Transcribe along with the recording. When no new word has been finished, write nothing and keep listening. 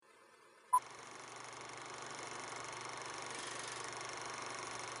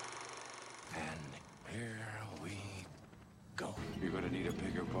You're gonna need a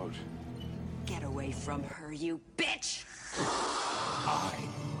bigger boat. Get away from her, you bitch! I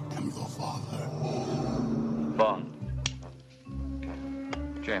am your father. Bond.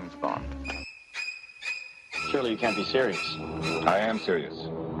 James Bond. Surely you can't be serious. I am serious.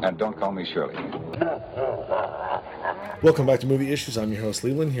 And don't call me Shirley. Welcome back to Movie Issues. I'm your host,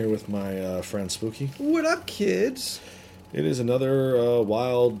 Leland, here with my friend Spooky. What up, kids? It is another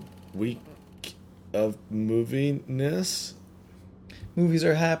wild week of moviness. Movies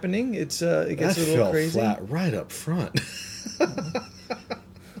are happening. It gets That a little fell crazy. flat right up front.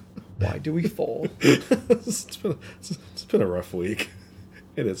 Why do we fall? it's been a rough week.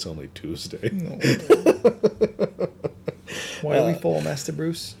 And it's only Tuesday. No. Why do we fall, Master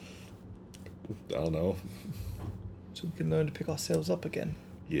Bruce? I don't know. So we can learn to pick ourselves up again.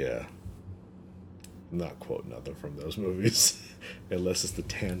 Yeah. I'm not quoting nothing from those movies. Unless it's the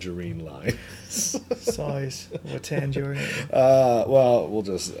Tangerine line. Size of a tangerine. Well, we'll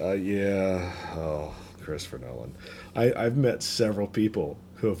just, yeah. Oh, Christopher Nolan. I've met several people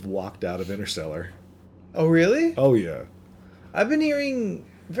who have walked out of Interstellar. Oh, really? Oh, yeah. I've been hearing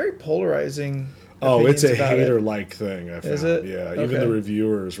very polarizing. Oh, it's a about hater-like thing, I found. Is it? Yeah, Okay. even the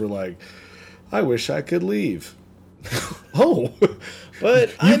reviewers were like, I wish I could leave. Oh,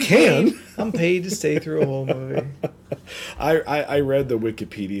 But you can. I'm paid to stay through a whole movie. I read the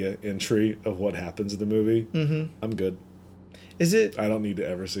Wikipedia entry of what happens in the movie. Mm-hmm. I'm good. Is it? I don't need to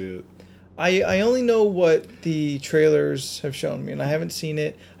ever see it. I only know what the trailers have shown me, and I haven't seen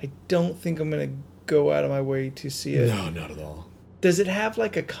it. I don't think I'm going to go out of my way to see it. No, not at all. Does it have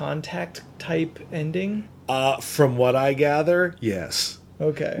like a Contact type ending? From what I gather, yes.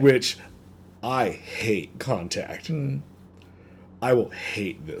 Okay. Which I hate Contact. I will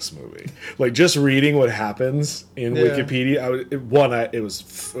hate this movie. Like, just reading what happens in Wikipedia,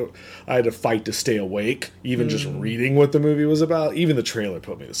 I had to fight to stay awake. Even just reading what the movie was about, even the trailer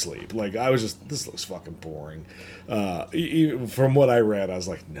put me to sleep. Like, I was just, this looks fucking boring. From what I read, I was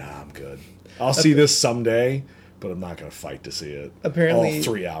like, nah, I'm good. I'll see this someday, but I'm not going to fight to see it. Apparently, all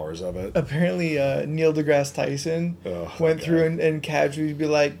 3 hours of it. Apparently, Neil deGrasse Tyson went through and casually be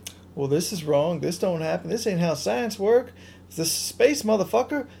like, "Well, this is wrong. This don't happen. This ain't how science work. It's the space,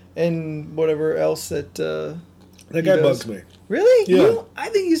 motherfucker," and whatever else that. That guy bugs me. Really? Yeah. You? I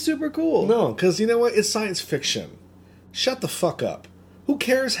think he's super cool. No, because you know what? It's science fiction. Shut the fuck up. Who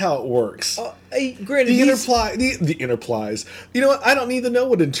cares how it works? Granted, The interplies. You know what? I don't need to know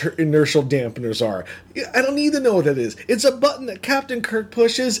what inertial dampeners are. I don't need to know what that is. It's a button that Captain Kirk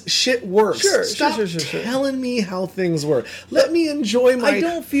pushes. Shit works. Sure, Stop sure. telling me how things work. Let me enjoy my I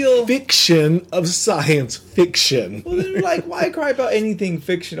don't feel fiction of science fiction. Well, then, like, why cry about anything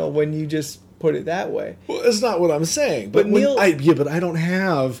fictional when you just put it that way? Well, that's not what I'm saying. But Neil, but I don't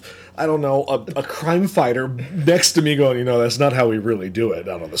have, I don't know, a crime fighter next to me going, that's not how we really do it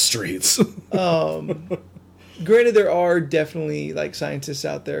out on the streets. Granted, there are definitely like scientists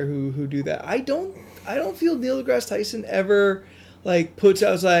out there who do that. I don't feel Neil deGrasse Tyson ever like puts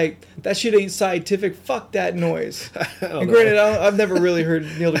out like, that shit ain't scientific. Fuck that noise. And granted, I've never really heard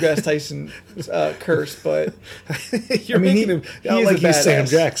Neil deGrasse Tyson curse, but You're making him out like he's Sam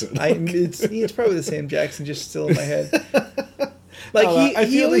Jackson. It's probably the Sam Jackson just still in my head. Like I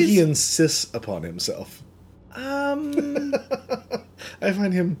feel like he insists upon himself. I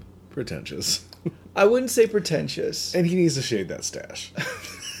find him pretentious. I wouldn't say pretentious. And he needs to shade that stash.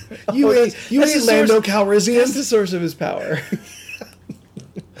 You ain't Lando Calrissian? That's the source of his power.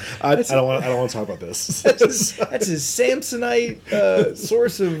 I don't want to talk about this. That's his Samsonite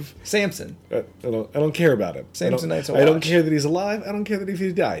source of Samson. I don't care about him. Samsonite's a I don't watch. care that he's alive. I don't care that if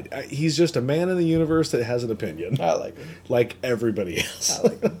he died. He's just a man in the universe that has an opinion. I like him. Like everybody else. I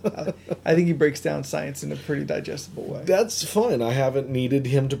like him. I think he breaks down science in a pretty digestible way. That's fine. I haven't needed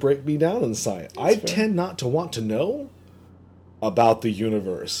him to break me down in science. I tend not to want to know about the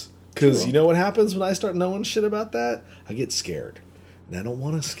universe. Because you know what happens when I start knowing shit about that? I get scared. And I don't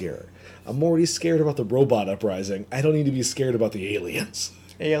want to scare. I'm already scared about the robot uprising. I don't need to be scared about the aliens.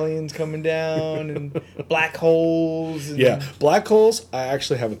 Aliens coming down and black holes. And... Yeah, black holes, I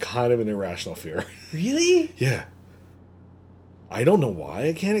actually have kind of an irrational fear. Really? Yeah. I don't know why.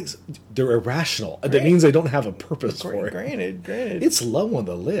 I can't. They're irrational. That means I don't have a purpose for it. Granted. It's low on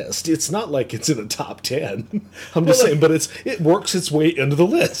the list. It's not like it's in the top 10. I'm just saying, but it works its way into the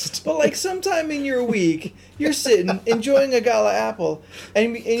list. But like sometime in your week, you're sitting enjoying a gala apple,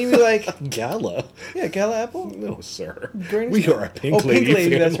 and you be like, Gala? Yeah, gala apple. No, sir. Granny's We are a pink lady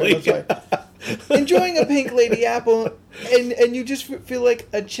family. That's right. I'm sorry. Enjoying a pink lady apple, and you just feel like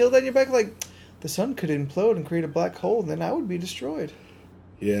a chill down your back, like. The sun could implode and create a black hole, and then I would be destroyed.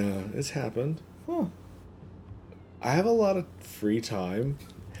 Yeah, it's happened. Huh. I have a lot of free time.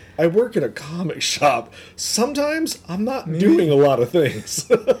 I work in a comic shop. Sometimes I'm not doing a lot of things.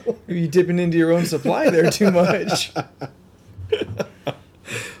 Are you dipping into your own supply there too much?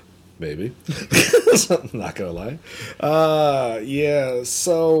 Maybe. I'm not gonna lie. Yeah,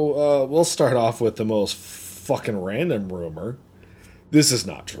 so we'll start off with the most fucking random rumor. This is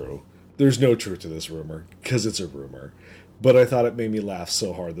not true. There's no truth to this rumor, because it's a rumor. But I thought it made me laugh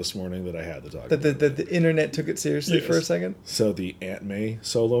so hard this morning that I had to talk about it. The internet took it seriously for a second? So the Aunt May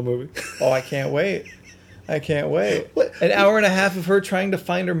solo movie? Oh, I can't wait. I can't wait. An hour and a half of her trying to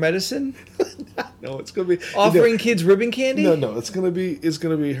find her medicine? No, it's gonna be offering kids ribbon candy? No, it's gonna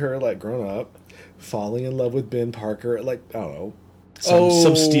be her like grown up, falling in love with Ben Parker at like, I don't know,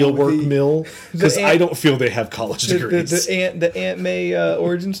 some steelwork mill, because I don't feel they have college degrees. The Aunt May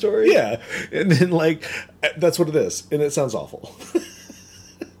origin story? Yeah, and then like that's what it is, and it sounds awful.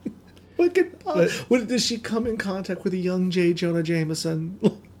 What does she come in contact with a young J. Jonah Jameson?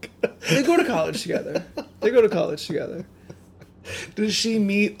 They go to college together. Does she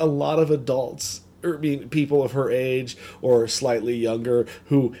meet a lot of adults, or people of her age or slightly younger,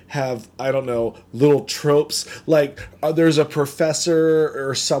 who have, I don't know, little tropes? Like, there's a professor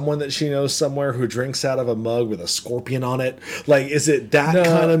or someone that she knows somewhere who drinks out of a mug with a scorpion on it. Like, is it that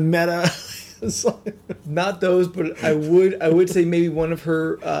kind of meta? Not those, but I would say maybe one of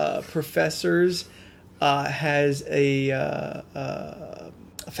her professors has a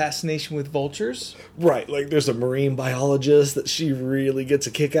fascination with vultures. Right, like there's a marine biologist that she really gets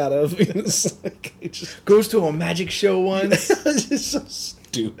a kick out of. It's like, it just goes to a magic show once. It's so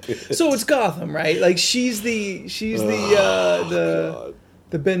stupid. So it's Gotham, right? Like she's the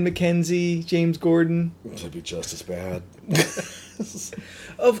Ben McKenzie, James Gordon. That'd be just as bad.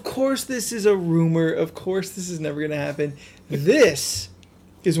 Of course this is a rumor. Of course this is never going to happen. This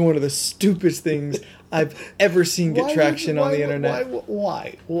is one of the stupidest things I've ever seen get traction on the internet.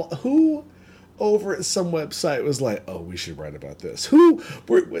 Why? Who over at some website was like, oh, we should write about this? Who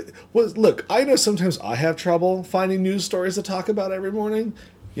was? Look, I know sometimes I have trouble finding news stories to talk about every morning.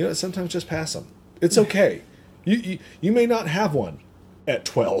 You know, sometimes just pass them. It's okay. You may not have one at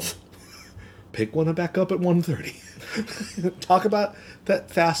 12. Pick one back up at 1:30. Talk about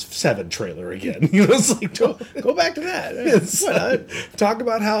that Fast 7 trailer again. You know, it's like, go back to that. Talk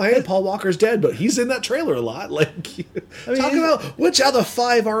about how, hey, Paul Walker's dead, but he's in that trailer a lot. Like, talk about which of the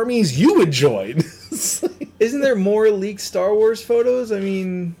 5 armies you would join. Isn't there more leaked Star Wars photos? I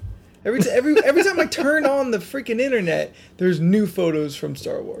mean, every time I turn on the freaking internet, there's new photos from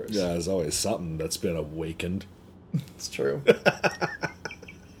Star Wars. Yeah, there's always something that's been awakened. It's true.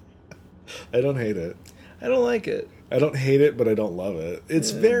 I don't hate it. I don't like it. I don't hate it, but I don't love it.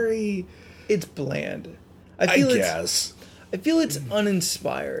 It's It's bland. I guess. I feel it's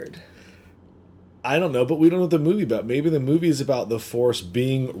uninspired. I don't know, but we don't know what the movie about. Maybe the movie is about the Force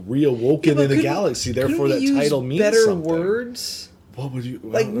being reawoken in the galaxy. Therefore, that title means better something. Words. What would you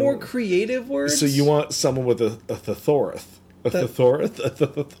like? More creative words. So you want someone with a thesaurus? A thesaurus?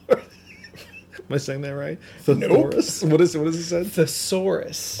 Am I saying that right? Thesaurus? Nope. What is it said?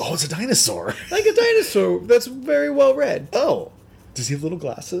 Thesaurus. Oh, it's a dinosaur. Like a dinosaur. That's very well read. Oh. Does he have little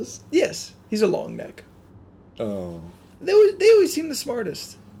glasses? Yes. He's a long neck. Oh. They always seem the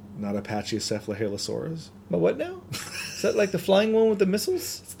smartest. Not Apache Cephalosaurus? But what now? Is that like the flying one with the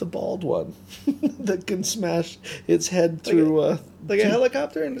missiles? It's the bald one that can smash its head through... Like a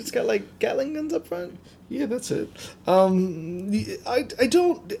helicopter and it's got like Gatling guns up front? Yeah, that's it. I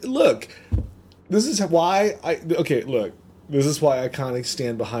don't... Look... This is why this is why I kind of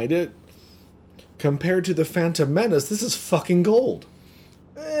stand behind it. Compared to the Phantom Menace, this is fucking gold.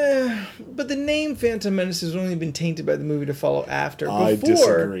 But the name Phantom Menace has only been tainted by the movie to follow after. I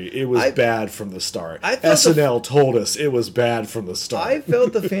disagree. It was bad from the start. SNL told us it was bad from the start. I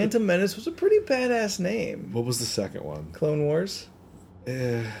felt the Phantom Menace was a pretty badass name. What was the second one? Clone Wars.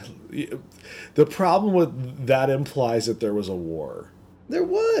 The problem with that implies that there was a war. There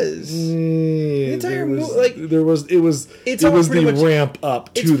was the entire movie. Like it was the ramp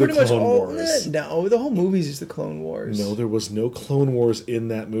up to the Clone Wars. No, the whole movie is the Clone Wars. No, there was no Clone Wars in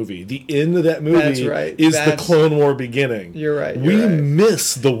that movie. The end of that movie is the Clone War beginning. You're right. We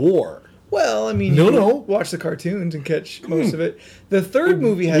miss the war. Well, I mean, watch the cartoons and catch most of it. The third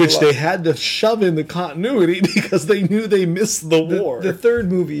movie had they had to shove in the continuity because they knew they missed the war. The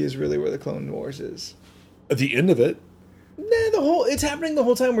third movie is really where the Clone Wars is. At the end of it. It's happening the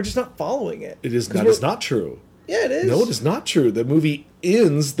whole time. We're just not following it. It is. That is not true. Yeah, it is. No, it is not true. The movie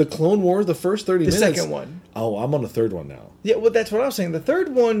ends the Clone War the first 30 minutes. The second one. Oh, I'm on the third one now. Yeah, well, that's what I was saying. The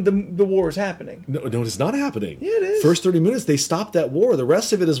third one, the war is happening. No, it's not happening. Yeah, it is. First 30 minutes, they stopped that war. The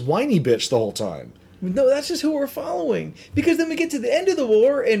rest of it is whiny bitch the whole time. No, that's just who we're following. Because then we get to the end of the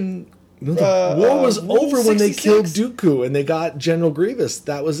war and No, the war was Rule over when they 66. killed Dooku and they got General Grievous.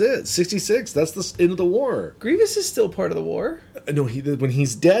 That was it. 66. That's the end of the war. Grievous is still part of the war. No, when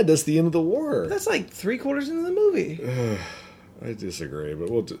he's dead, that's the end of the war. That's like 3/4 into the movie. I disagree, but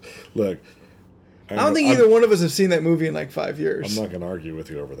look. I don't think either one of us have seen that movie in like 5 years. I'm not going to argue with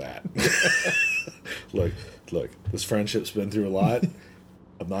you over that. look, this friendship's been through a lot.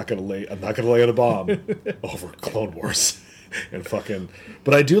 I'm not going to lay on a bomb over Clone Wars and fucking.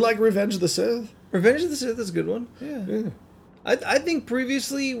 But I do like Revenge of the Sith. Revenge of the Sith is a good one. Yeah. I think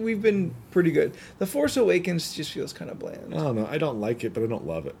previously we've been pretty good. The Force Awakens just feels kind of bland. I don't know. I don't like it, but I don't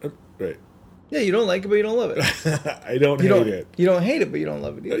love it. Right. Yeah, you don't like it, but you don't love it. I don't hate it. You don't hate it, but you don't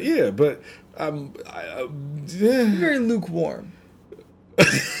love it either. Yeah, but You're very lukewarm.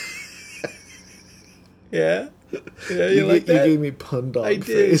 Yeah? Yeah, you like that? You gave me pun dog I did.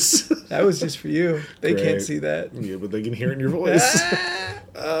 face. That was just for you. They Great. can't see that. Yeah, but they can hear it in your voice.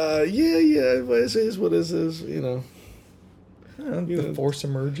 Yeah. What it is, you know. The Force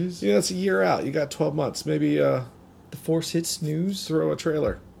emerges. Yeah, it's a year out. You got 12 months. Maybe The Force hits snooze. throw a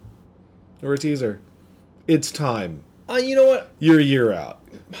trailer or a teaser. It's time. You know what? You're a year out.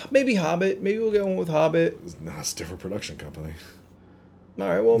 Maybe Hobbit. Maybe we'll get one with Hobbit. Nah, it's a different production company. All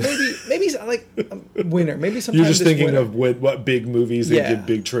right. Well, maybe like winter. Maybe sometime You're just this thinking winter. of what big movies they Yeah. did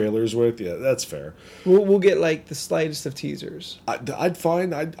big trailers with. Yeah, that's fair. We'll get like the slightest of teasers. I'd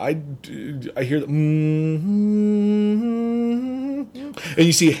find I hear the and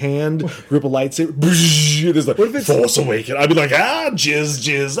you see a hand grip a lightsaber. There's like What if it's- Force Awaken. I'd be like jizz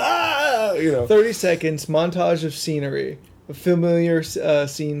you know. 30 seconds montage of scenery, familiar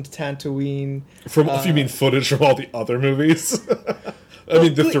scenes, Tatooine. From if you mean footage from all the other movies. I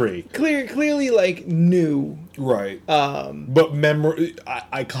mean the three. Clearly like new. Right. But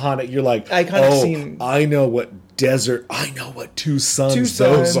iconic. You're like, Iconic scene. I know what desert. I know what two suns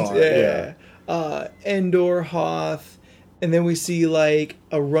those are. Yeah. Endor, Hoth, and then we see like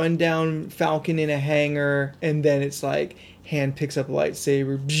a rundown Falcon in a hangar, and then it's like hand picks up a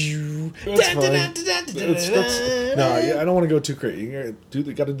lightsaber. That's fine. No, yeah, I don't want to go too crazy. You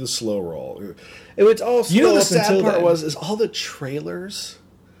got to do the slow roll. It's all slow You know the up sad until part then. is all the trailers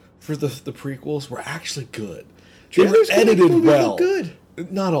for the prequels were actually good. Trailers They can were make a edited movie well. look good.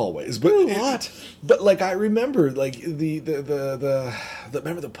 Not always, but A lot. But like I remember, like the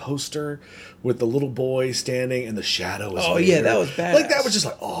remember the poster with the little boy standing and the shadow. Oh, yeah, that was Like that badass. was just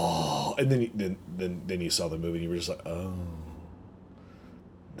like and then you saw the movie and you were just like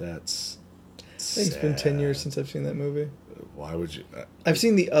that's. I think it's been 10 years since I've seen that movie. Why would you? I've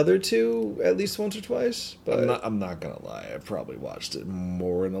seen the other two at least once or twice, but I'm not gonna lie. I probably watched it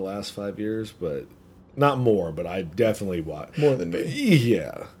more in the last 5 years, but not more. But I definitely watched more than me.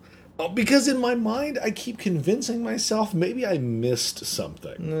 Yeah, because in my mind, I keep convincing myself maybe I missed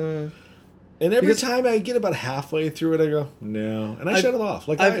something. And every time I get about halfway through it, I go no, and I shut it off.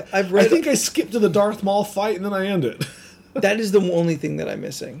 Like I've read. I think I skipped to the Darth Maul fight and then I end it. That is the only thing that I'm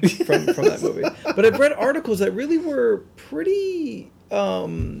missing from that movie. But I've read articles that really were pretty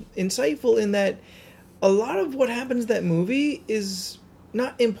insightful in that a lot of what happens in that movie is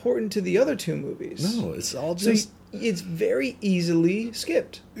not important to the other two movies. No, it's all So just it's very easily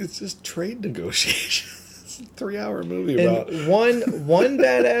skipped. it's just trade negotiations. It's a 3-hour movie And about one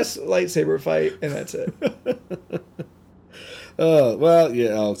badass lightsaber fight, and that's it. well,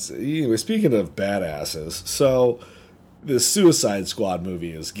 yeah. Anyway, speaking of badasses, so the Suicide Squad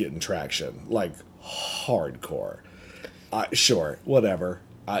movie is getting traction, like hardcore. Sure, whatever.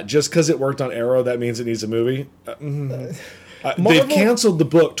 Just because it worked on Arrow, that means it needs a movie. They've canceled the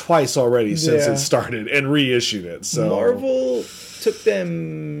book twice already since Yeah. it started and reissued it. So Marvel took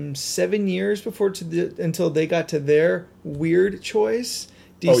them 7 years until they got to their weird choice.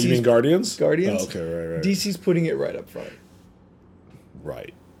 Oh, you mean Guardians? Guardians. Oh, okay, right. DC's putting it right up front.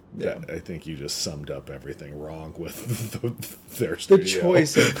 Right. Yeah. I think you just summed up everything wrong with their The studio.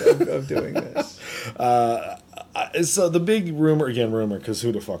 choice of doing this. So the big rumor, because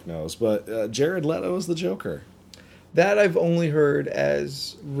who the fuck knows, but Jared Leto is the Joker. That I've only heard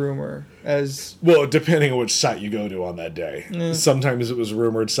as rumor. Well, depending on which site you go to on that day. Sometimes it was a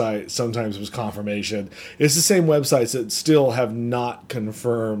rumored site, sometimes it was confirmation. It's the same websites that still have not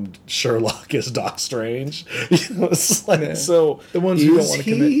confirmed Sherlock is Doc Strange. It's like, so the ones who don't want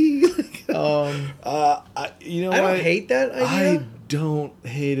to commit. You know, I don't hate that idea. I don't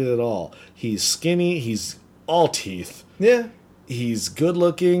hate it at all. He's skinny. He's all teeth. Yeah. He's good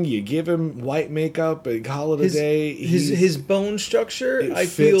looking. You give him white makeup and call it a day. His bone structure, I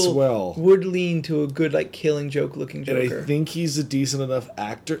fits feel, well. would lean to a good like Killing Joke looking Joker. And I think he's a decent enough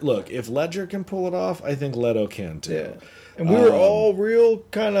actor. Look, if Ledger can pull it off, I think Leto can too. Yeah. And we were all real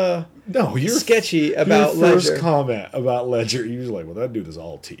kind of sketchy about your first Ledger. comment about Ledger, you were like, well, that dude is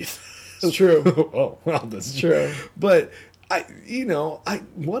all teeth. It's true. Oh, well, that's true. But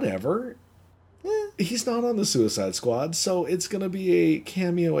whatever. He's not on the Suicide Squad, so it's going to be a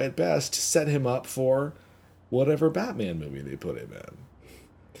cameo at best to set him up for whatever Batman movie they put him in.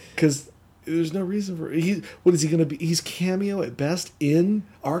 Because there's no reason for... What is he going to be? He's cameo at best in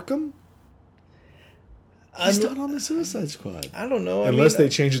Arkham? He's not on the Suicide Squad. I don't know. Unless they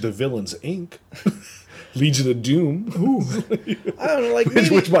change it to Villains, Inc. Legion of Doom. I don't know. Like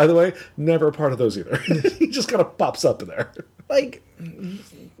maybe, which, by the way, never a part of those either. He just kind of pops up in there. Like...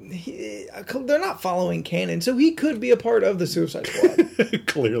 they're not following canon, so he could be a part of the Suicide Squad.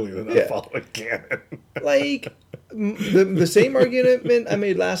 Clearly, they're not following canon. Like the same argument I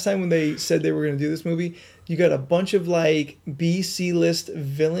made last time when they said they were going to do this movie. You got a bunch of like B-C list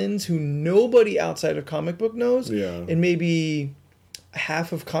villains who nobody outside of comic book knows, and maybe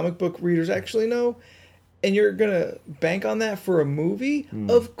half of comic book readers actually know. And you're gonna bank on that for a movie?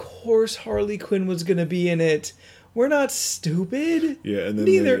 Of course, Harley Quinn was going to be in it. We're not stupid. Yeah, and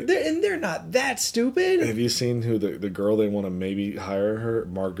then they're not that stupid. Have you seen who the girl they want to maybe hire her?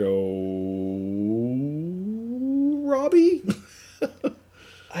 Margot Robbie?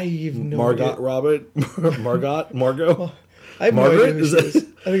 I have no Margot idea. Margot. I have Margaret? no idea who she is.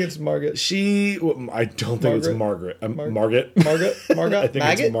 I think it's Margaret. I don't think it's Margaret. Margaret. Margaret. I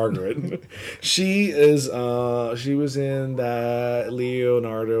think it's Margaret. She is. She was in that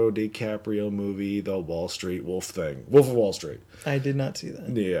Leonardo DiCaprio movie, the Wall Street Wolf thing, Wolf of Wall Street. I did not see that.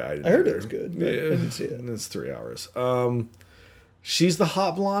 Yeah, I heard it was good. But I didn't see it. And it's 3 hours. She's the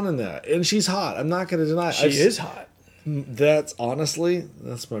hot blonde in that, and she's hot. I'm not going to deny. She is hot. That's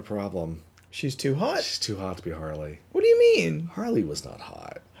my problem. She's too hot? She's too hot to be Harley. What do you mean? Harley was not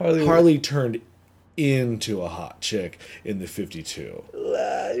hot. Harley turned into a hot chick in the 52.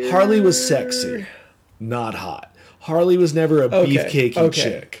 Harley was sexy, not hot. Harley was never a beefcakey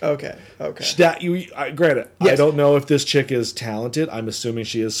chick. Okay. Granted, yes. I don't know if this chick is talented. I'm assuming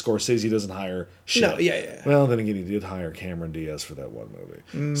she is. Scorsese doesn't hire shit. No, yeah. Well, then again, he did hire Cameron Diaz for that one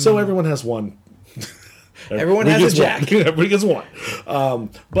movie. So everyone has one. Everyone has a Jack. Everybody gets one.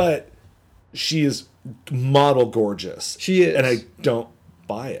 But she is model gorgeous. She is. And I don't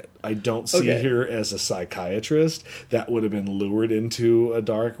buy it. I don't see her as a psychiatrist that would have been lured into a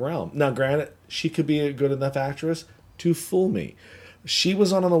dark realm. Now, granted, she could be a good enough actress to fool me. She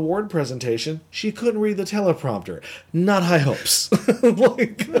was on an award presentation. She couldn't read the teleprompter. Not high hopes. I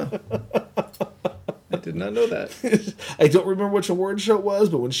did not know that. I don't remember which award show it was,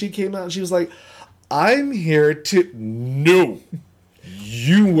 but when she came out, she was like, I'm here to... No.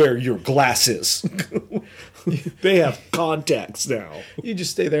 You wear your glasses. They have contacts now. You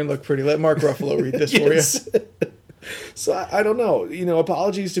just stay there and look pretty. Let Mark Ruffalo read this for you. So I don't know.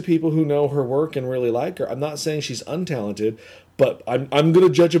 Apologies to people who know her work and really like her. I'm not saying she's untalented, but I'm going to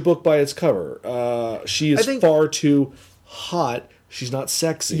judge a book by its cover. She is far too hot. She's not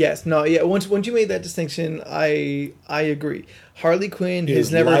sexy. Yes, no, yeah. Once you made that distinction, I agree. Harley Quinn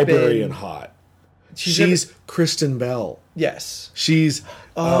has never librarian been hot. She's Kristen Bell. Yes. She's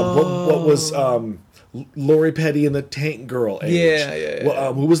what was Lori Petty in the Tank Girl age.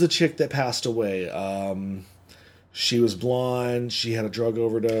 Yeah. Who was the chick that passed away? She was blonde. She had a drug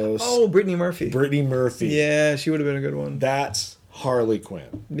overdose. Oh, Brittany Murphy. Yeah, she would have been a good one. That's Harley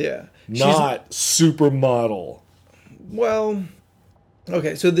Quinn. Yeah. Not supermodel. Well,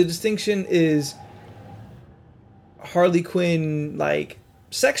 okay, so the distinction is Harley Quinn, like,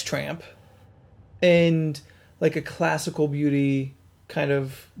 sex tramp, and like a classical beauty kind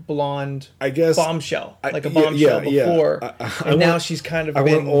of blonde, I guess, bombshell, like a bombshell before. And now she's kind of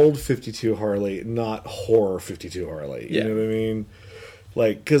went old 52 Harley, not horror 52 Harley. You know what I mean?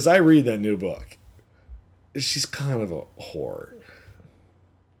 Like, because I read that new book. She's kind of a whore.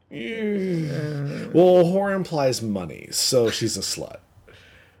 Well, whore implies money, so she's a slut.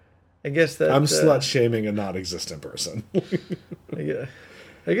 I guess that I'm slut shaming a non-existent person. Yeah,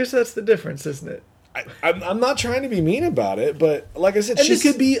 I guess that's the difference, isn't it? I'm not trying to be mean about it, but like I said, she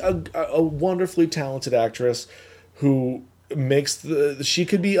could be a wonderfully talented actress who makes she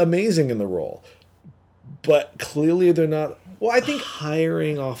could be amazing in the role, but clearly they're not. Well, I think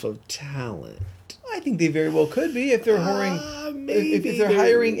hiring off of talent. I think they very well could be if they're hiring. If they're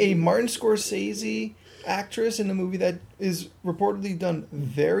hiring a Martin Scorsese actress in a movie that is reportedly done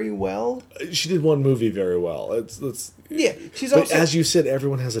very well. She did one movie very well. It's Yeah, she's but also. as you said,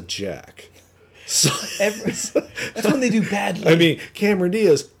 everyone has a Jack. So, That's when they do badly. I mean, Cameron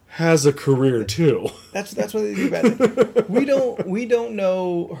Diaz has a career too. That's when they do badly. We don't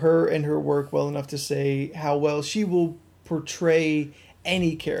know her and her work well enough to say how well she will portray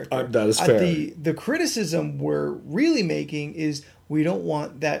any character. That is fair. The criticism we're really making is we don't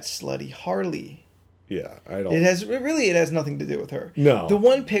want that slutty Harley. Yeah, I don't. It has nothing to do with her. No. The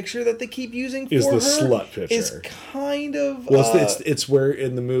one picture that they keep using for Is the her slut picture. is kind of Well, it's where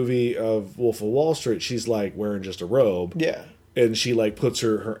in the movie of Wolf of Wall Street, she's like wearing just a robe. yeah. And she like puts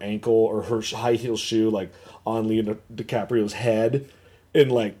her ankle or her high heel shoe like on Leonardo DiCaprio's head,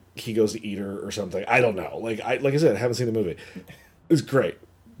 and like he goes to eat her or something. I don't know. Like I said, I haven't seen the movie. It's great,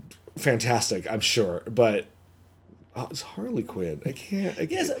 fantastic, I'm sure, but it's Harley Quinn. I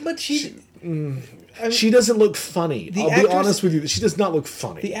can't. Yes, but she Doesn't look funny. I'll actress- be honest with you. She does not look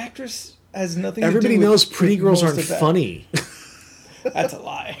funny. the actress has nothing. Everybody to do knows with pretty girls most aren't of that. funny. That's a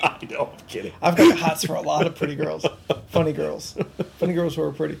lie. I know. I'm kidding. I've got hots for a lot of pretty girls, funny girls who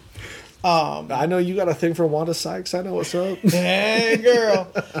are pretty. I know you got a thing for Wanda Sykes. I know what's up. Hey,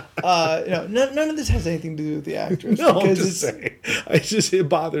 girl. None of this has anything to do with the actress. No, I'm because just saying. It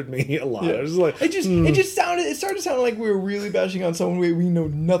bothered me a lot. Yeah. I was like, it started sounding like we were really bashing on someone we know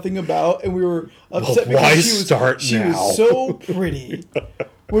nothing about, and we were upset Well, why because she start now? was so pretty.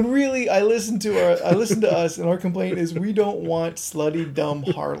 When really, I listen to us, and our complaint is we don't want slutty, dumb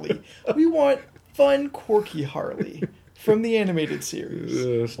Harley. We want fun, quirky Harley from the animated series,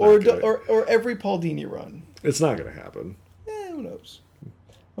 It's not or good. or every Paul Dini run. It's not going to happen. Who knows?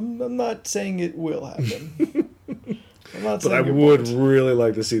 I'm not saying it will happen. I'm not But saying I it would won't. really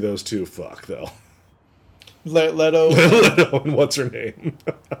like to see those two fuck, though. Leto. And what's her name?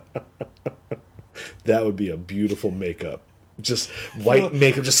 That would be a beautiful makeup. Just white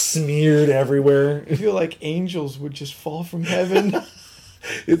makeup just smeared everywhere. I feel like angels would just fall from heaven.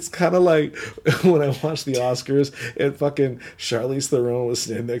 It's kind of like when I watched the Oscars and fucking Charlize Theron was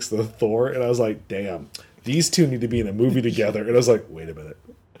standing next to Thor, and I was like, damn, these two need to be in a movie together. And I was like, wait a minute.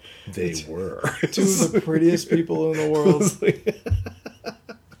 They were. Two of the prettiest people in the world.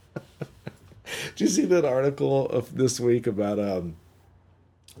 Did you see that article of this week about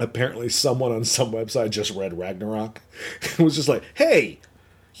apparently someone on some website just read Ragnarok? It was just like, hey,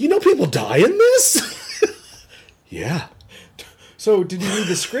 you know people die in this? Yeah. So, did he read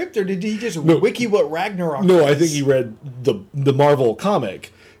the script, or did he just wiki what Ragnarok No, was? I think he read the Marvel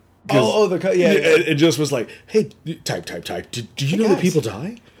comic. Yeah. It just was like, hey, type. Do you know that guys. people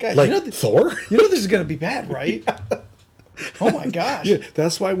die? Guys, like you know Thor? You know this is going to be bad, right? Oh my gosh. Yeah,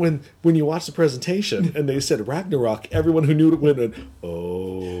 that's why when you watch the presentation and they said Ragnarok, everyone who knew it went,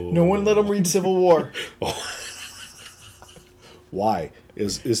 oh. No one let him read Civil War. Why?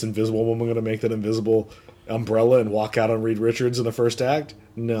 Is Invisible Woman going to make that invisible umbrella and walk out on Reed Richards in the first act?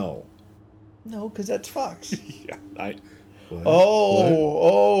 No. No, because that's Fox. Yeah,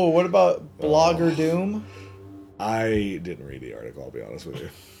 what? What about Blogger Doom? I didn't read the article, I'll be honest with you.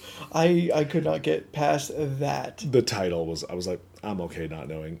 I could not get past that. The title was, I was like, I'm okay not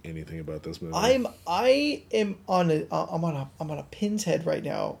knowing anything about this movie. I am on a pin's head right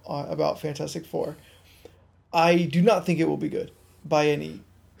now about Fantastic Four. I do not think it will be good by any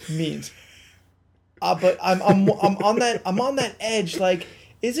means. But I'm on that edge. Like,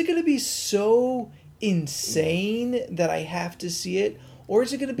 is it going to be so insane that I have to see it, or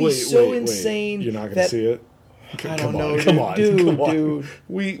is it going to be insane? You're not going to that see it? I don't know, Come on. dude.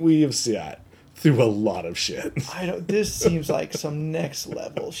 We have sat through a lot of shit. I don't. This seems like some next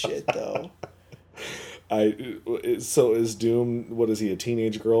level shit, though. So is Doom? What is he? A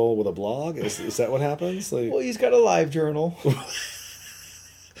teenage girl with a blog? Is that what happens? Like, Well, he's got a live journal.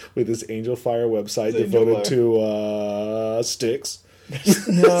 with this Angel Fire website His Angel devoted to Styx.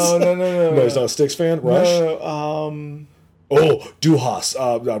 No. No, he's not a Styx fan. Rush. No, Oh, Duhas,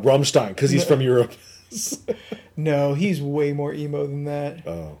 Rammstein, because he's from Europe. no, he's way more emo than that.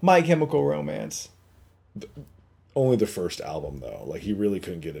 Oh. My Chemical Romance. Only the first album, though. Like, he really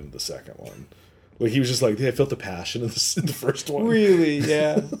couldn't get into the second one. Like, he was just like, I felt the passion in the first one. Really,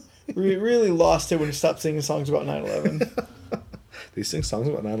 yeah. Really lost it when he stopped singing songs about 9/11. They sing songs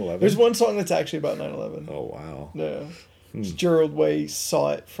about 9/11? There's one song that's actually about 9/11. Oh, wow. Yeah. Gerald Way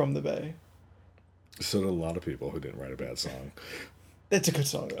saw it from the Bay. So did a lot of people who didn't write a bad song. It's a good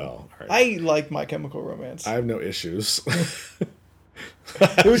song, though. Oh, all right. I like My Chemical Romance. I have no issues.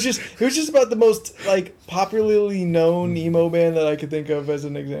 It was just about the most like popularly known emo band that I could think of as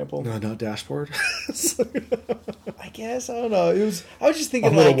an example. No, not Dashboard. I guess I don't know. I was just thinking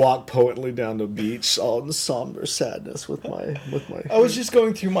I'm gonna like walk poetly down the beach, all in somber sadness with my. I was just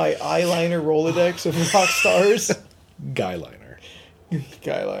going through my eyeliner Rolodex of rock stars. Guyliner,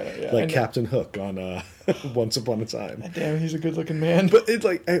 Guyliner, yeah. like Captain Hook on Once Upon a Time. Damn, he's a good-looking man. But it's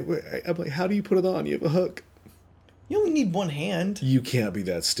like, I'm like, how do you put it on? You have a hook. You only need one hand. You can't be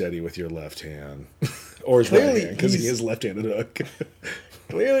that steady with your left hand, or his Clearly, right hand, because he he's- is left-handed hook.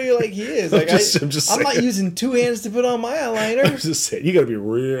 Clearly, like he is. Like I'm not saying. using two hands to put on my eyeliner. I'm just saying, you gotta be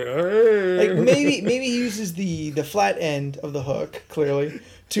real. Like maybe he uses the flat end of the hook clearly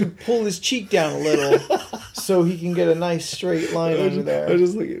to pull his cheek down a little so he can get a nice straight line over there. I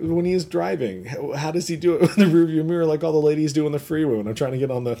just like when he is driving, how does he do it in the rearview mirror like all the ladies do on the freeway when I'm trying to get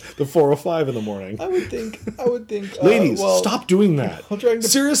on the 405 in the morning? I would think. Ladies, stop doing that. I'm trying to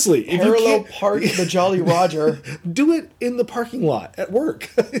Seriously, if you parallel can't- park the Jolly Roger. do it in the parking lot at work.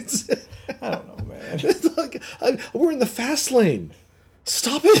 I don't know, man. It's like, we're in the fast lane.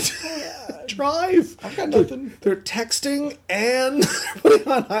 Stop it. Drive. I've got nothing. They're texting and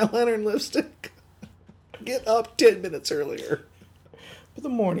putting on eyeliner and lipstick. Get up 10 minutes earlier. But the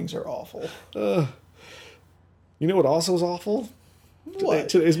mornings are awful. You know what also is awful? What?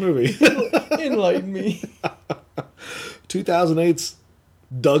 Today's movie. Enlighten me. 2008's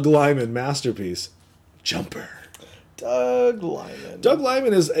Doug Liman masterpiece, Jumper. Doug Liman. Doug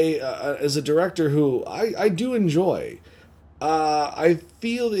Liman is a director who I do enjoy. I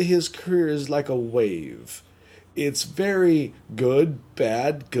feel that his career is like a wave. It's very good,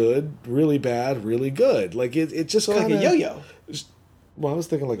 bad, good, really bad, really good. Like it just So like kinda, a yo-yo. Well, I was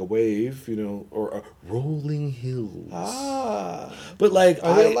thinking like a wave, or a rolling hills. Ah. But like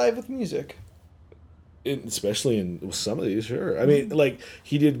Are they alive with music? especially in some of these, sure. I mean, like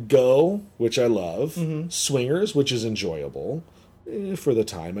he did Go, which I love, Swingers, which is enjoyable for the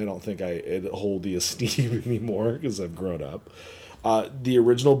time. I don't think it hold the esteem anymore because I've grown up. The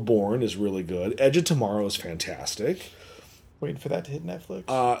original Born is really good. Edge of Tomorrow is fantastic. Waiting for that to hit Netflix.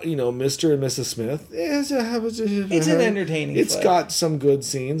 Mr. and Mrs. Smith. It's an entertaining It's flick. got some good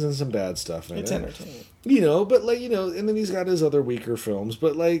scenes and some bad stuff in It's it. entertaining. But like, and then he's got his other weaker films,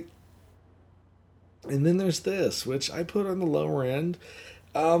 but like, and then there's this, which I put on the lower end.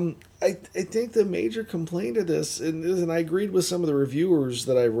 I think the major complaint of this, and I agreed with some of the reviewers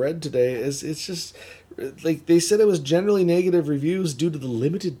that I read today, is it's just like they said it was generally negative reviews due to the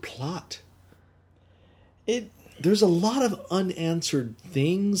limited plot. There's a lot of unanswered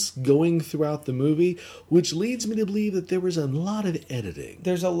things going throughout the movie, which leads me to believe that there was a lot of editing.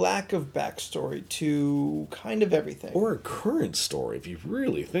 There's a lack of backstory to kind of everything. Or a current story, if you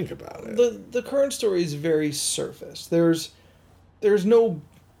really think about it. The current story is very surface. There's no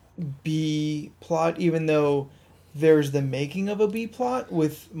B plot, even though there's the making of a B plot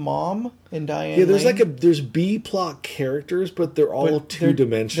with Mom and Diane. Yeah, there's Lane, there's B plot characters, but they're all but two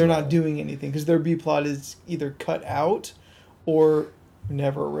dimensional. They're not doing anything because their B plot is either cut out or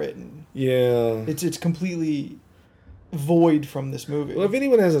never written. Yeah. It's completely void from this movie. Well, if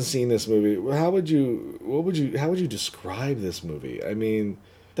anyone hasn't seen this movie, how would you describe this movie? I mean,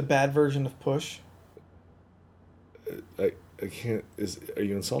 The bad version of Push. I can't. Are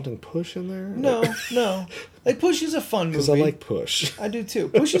you insulting Push in there? No. Like Push is a fun movie. Because I like Push. I do too.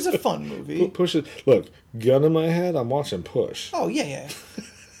 Push is a fun movie. Push it. Look, gun in my head. I'm watching Push. Oh yeah.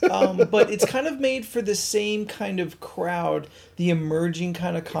 But it's kind of made for the same kind of crowd. The emerging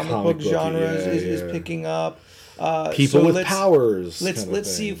kind of comic book booky, genres yeah, is yeah. picking up. People with powers.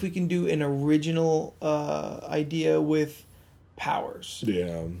 Let's see if we can do an original idea with powers.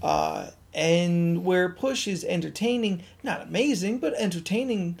 Yeah. And where Push is entertaining, not amazing, but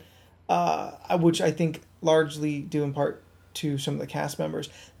entertaining, which I think largely due in part to some of the cast members.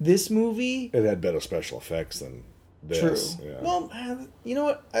 This movie, It had better special effects than this. true. Yeah. Well, you know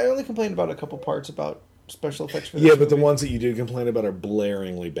what? I only complained about a couple parts about special effects for this Yeah, but the movie. ones that you do complain about are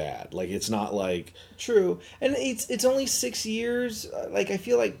blaringly bad. Like, it's not like... True, and it's only 6 years. Like I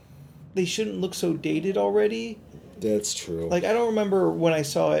feel like they shouldn't look so dated already. That's true. Like I don't remember when I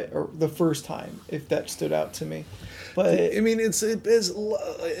saw it or the first time if that stood out to me. But I mean, it is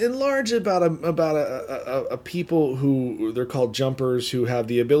in large about a people who they're called jumpers who have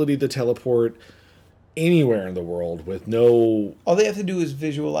the ability to teleport anywhere in the world with no. all they have to do is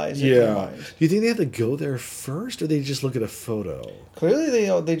visualize it in their Yeah. mind. Do you think they have to go there first, or they just look at a photo? Clearly,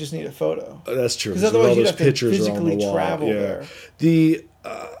 they just need a photo. That's true. 'Cause All otherwise you'd those have to pictures are on physically the wall. travel Yeah. there. The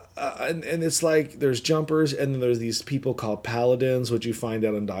and it's like there's jumpers, and then there's these people called paladins, which you find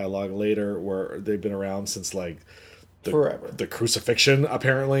out in dialogue later, where they've been around since like forever. The crucifixion,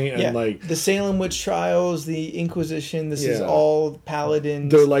 apparently, and like the Salem witch trials, the Inquisition. This is all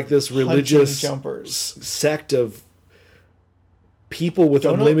paladins. They're like this religious jumpers sect of people with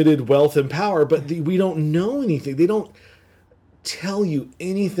unlimited wealth and power, but we don't know anything. They don't tell you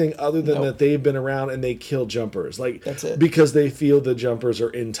anything other than that they've been around and they kill jumpers. Like, that's it. Because they feel the jumpers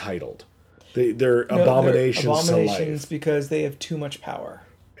are entitled. They're abominations to life. Because they have too much power.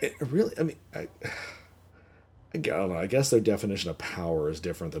 It really, I mean, I don't know. I guess their definition of power is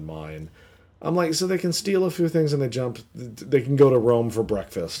different than mine. I'm like, so they can steal a few things and they can go to Rome for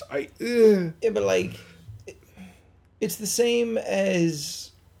breakfast. Yeah, but like, it's the same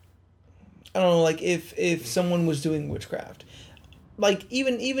as, I don't know, like if someone was doing witchcraft. Like,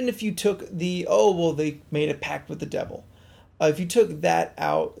 even if you took they made a pact with the devil. If you took that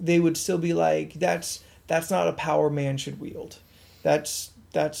out, they would still be like, that's not a power man should wield. That's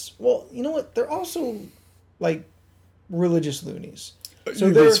well, you know what? They're also like religious loonies.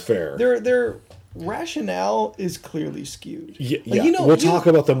 So that's fair. Their rationale is clearly skewed. Yeah, like, we'll talk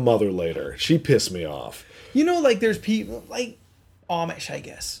about the mother later. She pissed me off. You know, like there's people like Amish, I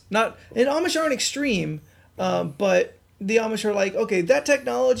guess. And Amish aren't extreme, but the Amish are like, okay, that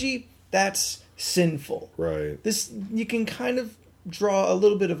technology, that's sinful. Right. This, you can kind of draw a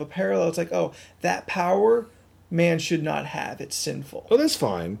little bit of a parallel. It's like, oh, that power man should not have. It's sinful. Oh, that's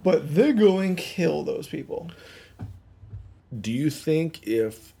fine. But they're going to kill those people. Do you think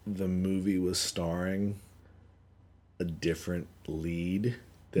if the movie was starring a different lead,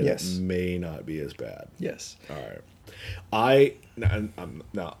 that it may not be as bad? Yes. All right.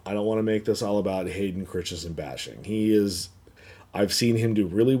 Now, I don't want to make this all about Hayden Christensen bashing. I've seen him do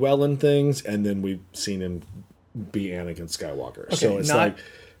really well in things, and then we've seen him be Anakin Skywalker. Okay, so it's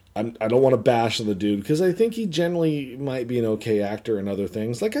I don't want to bash the dude, because I think he generally might be an okay actor in other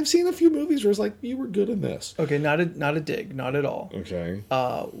things. Like, I've seen a few movies where it's like, you were good in this. Okay, not a dig, not at all. Okay.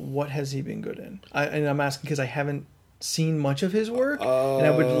 What has he been good in? And I'm asking because I haven't seen much of his work, and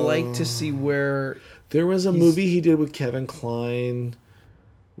I would like to see where... There was a movie he did with Kevin Kline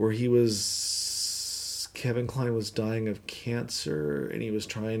where Kevin Kline was dying of cancer, and he was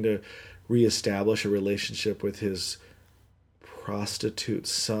trying to reestablish a relationship with his prostitute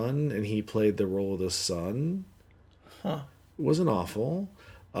son, and he played the role of the son. Huh. It wasn't awful.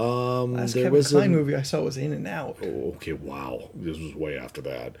 Last Kevin Kline movie I saw was In and Out. Oh, okay, wow. This was way after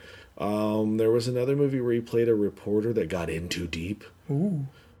that. There was another movie where he played a reporter that got in too deep. Ooh.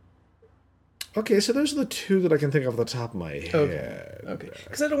 Okay, so those are the two that I can think of off the top of my head. Okay.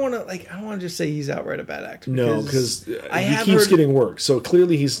 Because I don't want to just say he's outright a bad actor. No, because he keeps getting work, so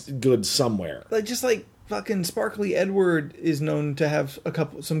clearly he's good somewhere. Just like fucking Sparkly Edward is known to have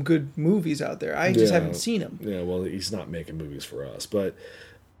some good movies out there. I just haven't seen him. Yeah, well, he's not making movies for us. But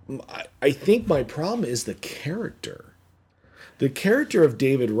I think my problem is the character. The character of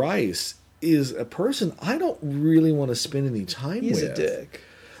David Rice is a person I don't really want to spend any time with. He's a dick.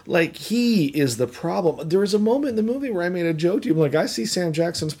 Like, he is the problem. There was a moment in the movie where I made a joke to him, like, I see Sam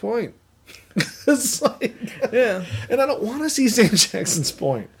Jackson's point. It's like, yeah. And I don't want to see Sam Jackson's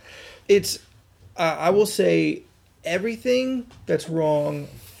point. It's, I will say, everything that's wrong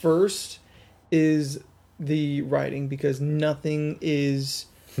first is the writing, because nothing is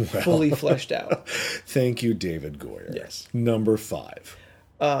fully fleshed out. Thank you, David Goyer. Yes. Number 5.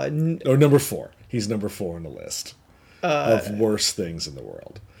 Or number 4. He's number 4 on the list of worst things in the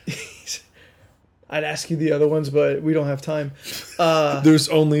world. I'd ask you the other ones, but we don't have time. There's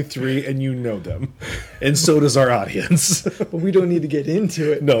only 3, and you know them. And so does our audience. But we don't need to get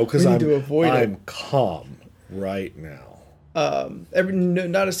into it. No, because I'm calm right now.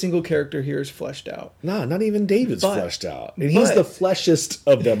 Not a single character here is fleshed out. No, not even David's fleshed out. And he's the fleshest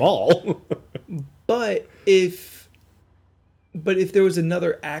of them all. But if there was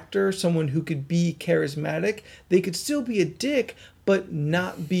another actor, someone who could be charismatic, they could still be a dick, but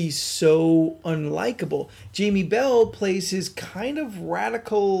not be so unlikable. Jamie Bell plays his kind of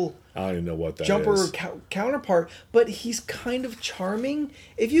radical... I don't even know what that jumper is. Counterpart, but he's kind of charming.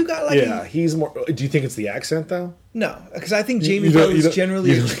 If you got like... he's more... Do you think it's the accent, though? No, because I think Jamie Bell is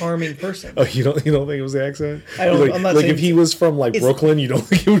generally a charming person. Oh, you don't think it was the accent? I'm not saying... if he was from, Brooklyn, you don't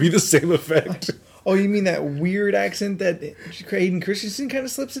think it would be the same effect? Oh, you mean that weird accent that Hayden Christensen kind of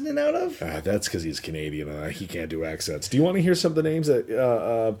slips in and out of? That's because he's Canadian and he can't do accents. Do you want to hear some of the names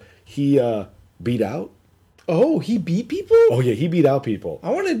that he beat out? Oh, he beat people? Oh yeah, he beat out people. I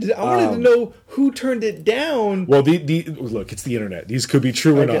wanted to know who turned it down. Well, look, it's the internet. These could be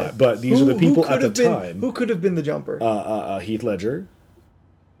true or not, but these are the people at the time. Who could have been the jumper? Heath Ledger,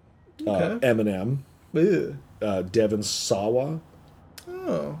 Eminem, Devon Sawa.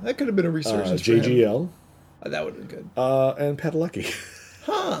 Oh, that could have been a resurgence. JGL. That would have been good. And Padalecki.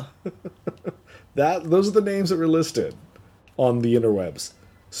 Huh. Those are the names that were listed on the interwebs.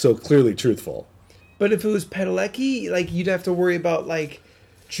 So clearly truthful. But if it was Padalecki, like, you'd have to worry about, like,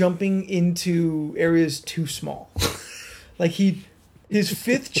 jumping into areas too small. Like, his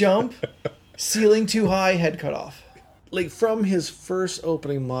fifth jump, ceiling too high, head cut off. Like, from his first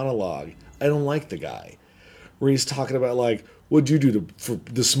opening monologue, I don't like the guy. Where he's talking about, like, what'd you do for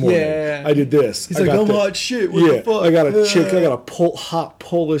this morning? Yeah. I did this. He's like, I'm hot shit. What the fuck? I got a chick. I got a hot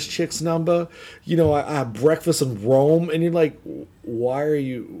Polish chick's number. You know, I had breakfast in Rome. And you're like, what are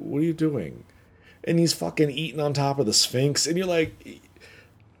you doing? And he's fucking eating on top of the Sphinx. And you're like,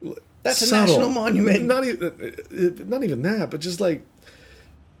 that's subtle. a national monument. Not even that, but just like,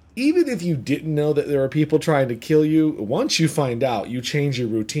 even if you didn't know that there are people trying to kill you, once you find out, you change your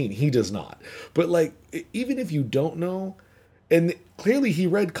routine. He does not. But like, even if you don't know, and clearly he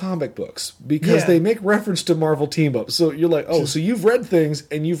read comic books because they make reference to Marvel team ups. So you're like, oh, so you've read things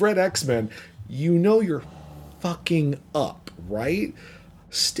and you've read X-Men. You know you're fucking up, right?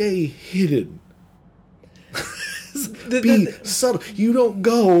 Stay hidden. Be subtle. You don't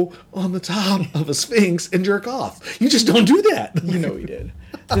go on the top of a Sphinx and jerk off. You just don't do that. You know he did.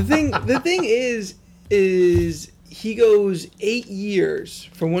 The thing is he goes 8 years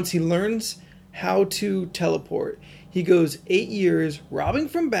from once he learns how to teleport. He goes 8 years robbing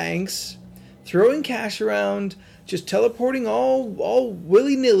from banks, throwing cash around, just teleporting all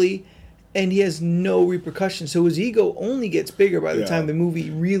willy-nilly, and he has no repercussions. So his ego only gets bigger by the time the movie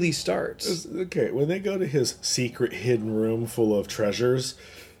really starts. Okay, when they go to his secret hidden room full of treasures,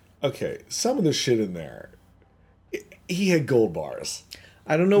 okay, some of the shit in there, he had gold bars.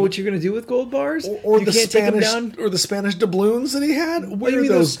 I don't know what you're going to do with gold bars. Or you the can't Spanish, take them down. or the Spanish doubloons that he had. What do you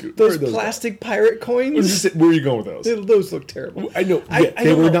mean those plastic pirate coins? Where are you going with those? Those look terrible. I know.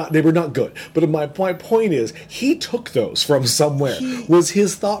 They were not good. But my point is, he took those from somewhere. Was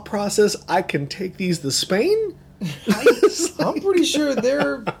his thought process, I can take these to Spain? I'm pretty sure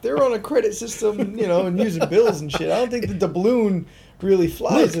they're on a credit system, you know, and using bills and shit. I don't think the doubloon really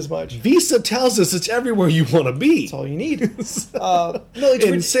flies as much. Visa tells us it's everywhere you want to be. That's all you need.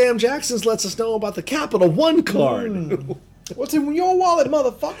 And Sam Jackson's lets us know about the Capital One card. What's in your wallet,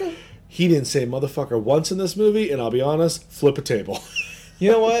 motherfucker? He didn't say motherfucker once in this movie, and I'll be honest, flip a table.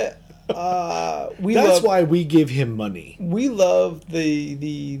 You know what? That's why we give him money. We love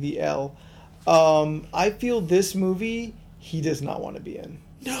the L. I feel this movie he does not want to be in.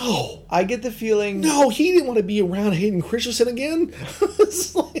 No. I get the feeling... No, he didn't want to be around Hayden Christensen again.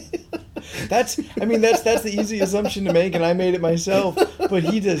 That's the easy assumption to make, and I made it myself. But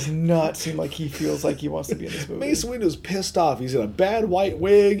he does not seem like he feels like he wants to be in this movie. Mace Windu's pissed off. He's in a bad white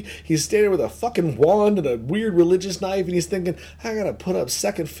wig. He's standing with a fucking wand and a weird religious knife, and he's thinking, I gotta put up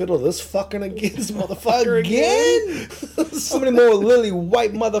second fiddle to this fucking this motherfucker again? How many more lily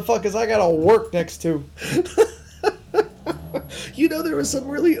white motherfuckers I gotta work next to? You know, there were some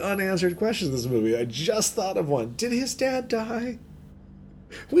really unanswered questions in this movie. I just thought of one. Did his dad die?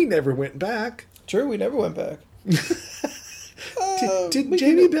 We never went back. True, we never went back. Did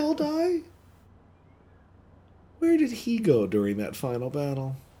Jamie Bell die? Where did he go during that final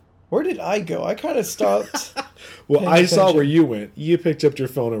battle? Where did I go? I kind of stopped. Well, I saw where you went. You picked up your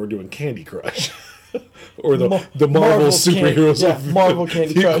phone and were doing Candy Crush. Or the Marvel superheroes Marvel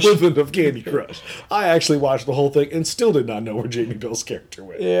Candy Crush. The equivalent of Candy Crush. I actually watched the whole thing and still did not know where Jamie Bell's character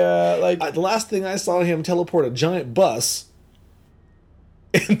went. Yeah, the last thing I saw him teleport a giant bus,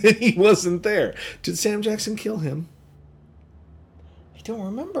 and then he wasn't there. Did Sam Jackson kill him? I don't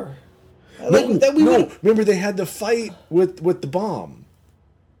remember. Remember they had the fight with the bomb.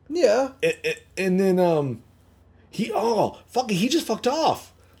 Yeah. And then he just fucked off.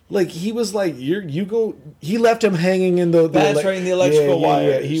 Like, he was like, you go... He left him hanging in the electrical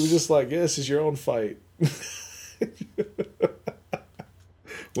wires. Yeah. He was just like, this is your own fight. Would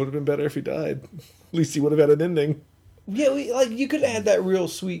have been better if he died. At least he would have had an ending. Yeah, you could have had that real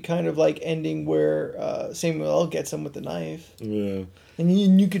sweet kind of, like, ending where Samuel L. gets him with the knife. Yeah.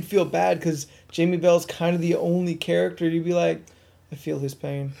 And you could feel bad because Jamie Bell's kind of the only character to be like, I feel his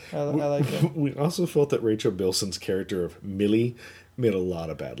pain. I like him. We also felt that Rachel Bilson's character of Millie made a lot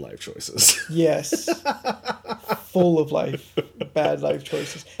of bad life choices. Yes. Full of bad life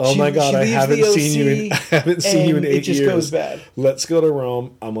choices. Oh my God, I haven't seen you in 8 years. It just goes bad. Let's go to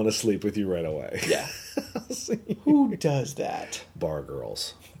Rome. I'm going to sleep with you right away. Yeah. Who does that? Bar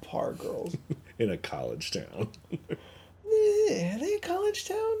girls. In a college town. Are they a college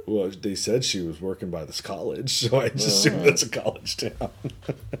town? Well, they said she was working by this college, so I just assumed that's a college town.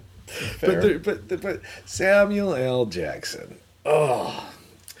 But Samuel L. Jackson. Oh,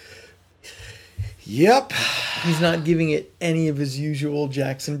 Yep. He's not giving it any of his usual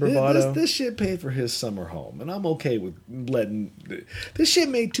Jackson bravado. This shit paid for his summer home, and I'm okay with letting. This shit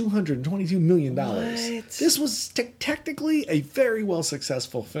made $222 million. What? This was technically a very well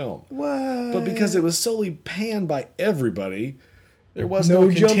successful film. What? But because it was solely panned by everybody, there was no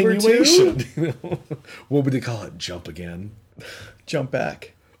Jumper continuation. What would they call it? Jump again? Jump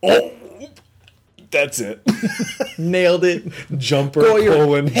back. Oh! That's it. Nailed it. Jumper,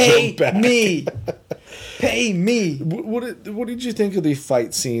 Goyer, pay jump back. me. Pay me. What did you think of the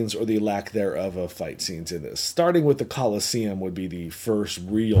fight scenes or the lack thereof of fight scenes in this? Starting with the Coliseum would be the first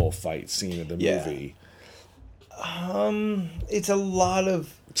real fight scene of the movie. It's a lot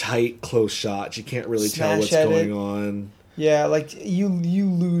of tight, close shots. You can't really tell what's going on. Yeah, like you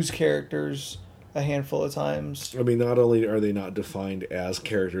lose characters a handful of times. I mean, not only are they not defined as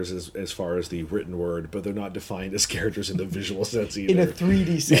characters as far as the written word, but they're not defined as characters in the visual sense either. In a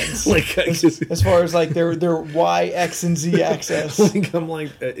 3D sense. Like as far as like their Y, X, and Z axis. Like, I'm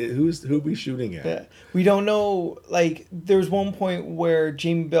like, who we shooting at? Yeah. We don't know. Like, there's one point where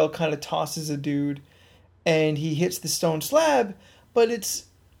Jamie Bell kind of tosses a dude, and he hits the stone slab, but it's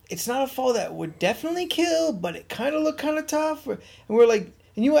not a fall that would definitely kill, but it kind of looked kind of tough. And we're like,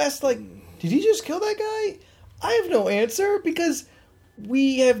 and you asked like, did he just kill that guy? I have no answer because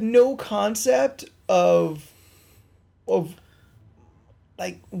we have no concept of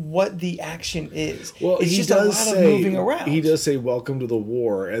like what the action is. Well, it's just a lot of moving around. He does say "Welcome to the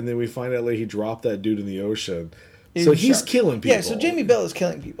war," and then we find out like he dropped that dude in the ocean. So he's killing people. Yeah, so Jamie Bell is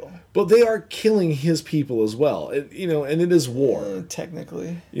killing people. But they are killing his people as well. And it is war.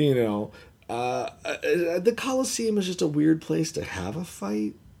 Technically. The Coliseum is just a weird place to have a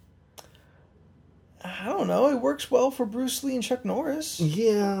fight. I don't know. It works well for Bruce Lee and Chuck Norris.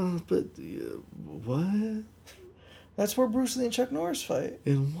 Yeah, but what? That's where Bruce Lee and Chuck Norris fight.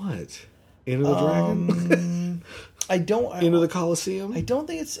 In what? Enter the Dragon? Enter the Coliseum? I don't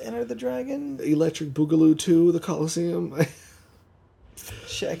think it's Enter the Dragon. Electric Boogaloo 2, the Coliseum?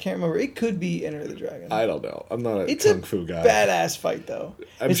 Shit, I can't remember. It could be Enter the Dragon. I don't know. I'm not a it's kung fu guy. Badass fight, though.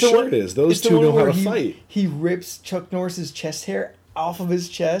 I'm sure it is. Those two know how to fight. He rips Chuck Norris's chest hair off of his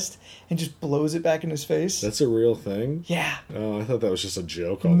chest and just blows it back in his face. That's a real thing? Yeah. Oh, I thought that was just a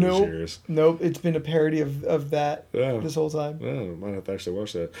joke all these years. Nope. It's been a parody of that this whole time. Yeah, I might have to actually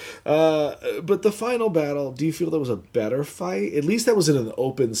watch that. But the final battle, do you feel there was a better fight? At least that was in an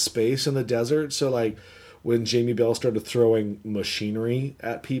open space in the desert. So, like, when Jamie Bell started throwing machinery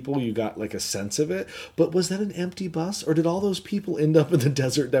at people, you got, like, a sense of it. But was that an empty bus? Or did all those people end up in the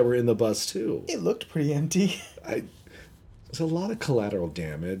desert that were in the bus, too? It looked pretty empty. There's a lot of collateral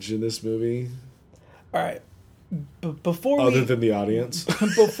damage in this movie. All right. Other than the audience.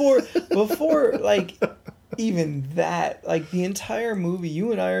 before like even that, like the entire movie,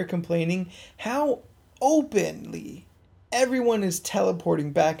 you and I are complaining how openly everyone is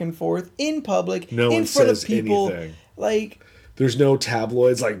teleporting back and forth in public, in front of people. Anything. Like, there's no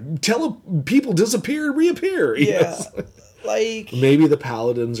tabloids like people disappear and reappear. Yeah. Like, maybe the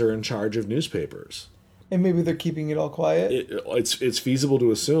paladins are in charge of newspapers. And maybe they're keeping it all quiet. It's feasible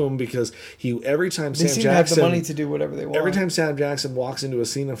to assume because every time they Sam Jackson have the money to do whatever they want. Every time Sam Jackson walks into a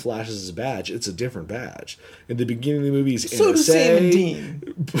scene and flashes his badge, it's a different badge. In the beginning of the movie, he's so NSA. does Sam and Dean.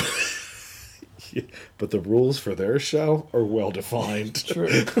 But the rules for their show are well defined. True.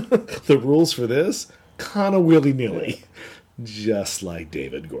 The rules for this, kind of willy nilly. Just like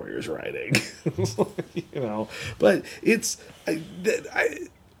David Goyer's writing. But it's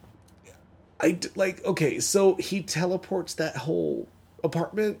okay, so he teleports that whole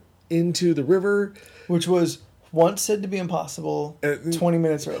apartment into the river. Which was once said to be impossible 20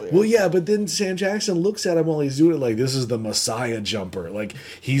 minutes earlier. Well, yeah, but then Sam Jackson looks at him while he's doing it like, this is the Messiah jumper. Like,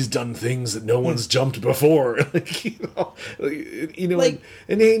 he's done things that no one's jumped before. And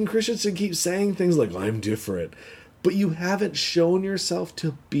Hayden Christensen keeps saying things like, I'm different. But you haven't shown yourself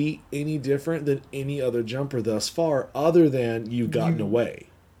to be any different than any other jumper thus far, other than you've gotten away.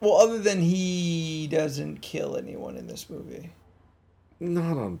 Well, other than he doesn't kill anyone in this movie.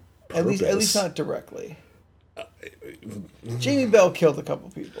 Not on purpose. At least not directly. Jamie Bell killed a couple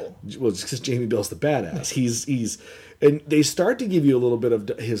people. Well, it's because Jamie Bell's the badass. He's and they start to give you a little bit of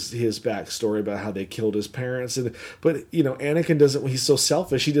his backstory about how they killed his parents, but Anakin doesn't. He's so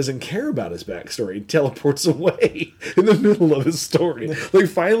selfish. He doesn't care about his backstory. He teleports away in the middle of his story. Like,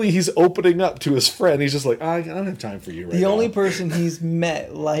 finally, he's opening up to his friend. He's just like, I don't have time for you right now. The only person he's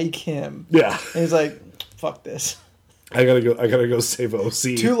met like him. Yeah, and he's like, fuck this. I gotta go save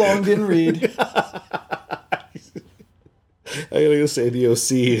OC. Too long, didn't read. I gotta go say the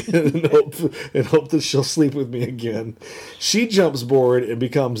OC and hope that she'll sleep with me again. She jumps board and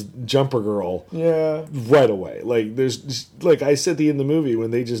becomes Jumper Girl. Yeah. Right away. Like there's like I said in the movie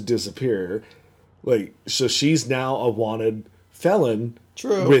when they just disappear. Like so she's now a wanted felon.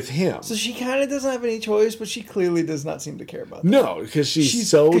 True. With him. So she kind of doesn't have any choice, but she clearly does not seem to care about that. No, because she's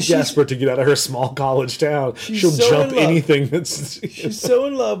so desperate to get out of her small college town. She'll so jump anything that's... She's so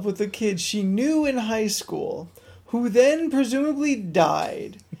in love with the kid she knew in high school, who then presumably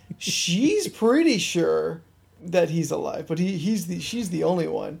died. She's pretty sure that he's alive, but she's the only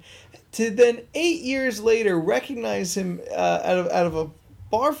one. To then 8 years later recognize him out of a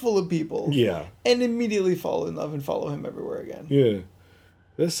bar full of people. Yeah. And immediately fall in love and follow him everywhere again. Yeah.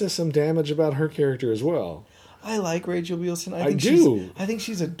 This says some damage about her character as well. I like Rachel Bilson. I do. I think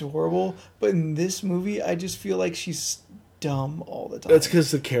she's adorable, but in this movie, I just feel like she's dumb all the time. That's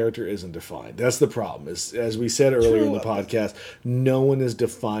because the character isn't defined. That's the problem. As we said earlier in the podcast, no one is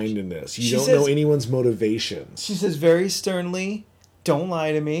defined in this. You don't know anyone's motivations. She says very sternly, "Don't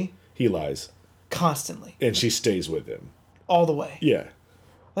lie to me." He lies. Constantly. And she stays with him. All the way. Yeah.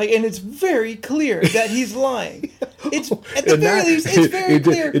 Like, and it's very clear that he's lying. It's at the very least, it's very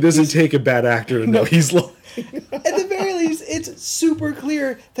clear. It doesn't take a bad actor to know he's lying. At the very least, it's super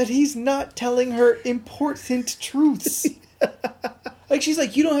clear that he's not telling her important truths. Like she's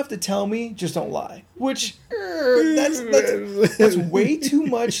like, you don't have to tell me, just don't lie. Which that's way too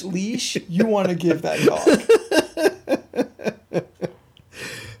much leash you want to give that dog.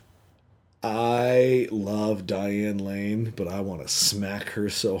 I love Diane Lane, but I want to smack her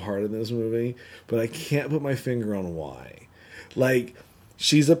so hard in this movie. But I can't put my finger on why. Like,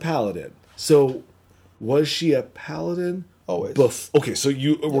 she's a paladin. So, was she a paladin? Always. Okay, so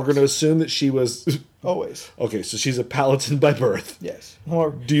we're going to assume that she was... Always. Okay, so she's a paladin by birth. Yes.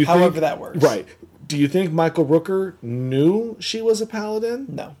 Or however that works. Right. Do you think Michael Rooker knew she was a paladin?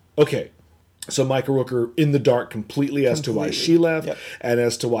 No. Okay. So Michael Rooker in the dark completely as to why she left and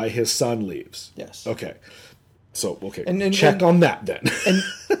as to why his son leaves. Yes. Okay. So, okay. And check on that then. And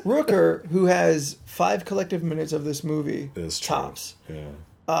Rooker, who has 5 collective minutes of this movie, tops.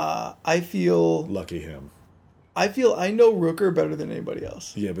 Yeah. I feel... Lucky him. I feel I know Rooker better than anybody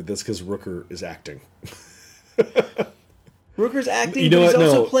else. Yeah, but that's because Rooker is acting. Rooker's acting, but he's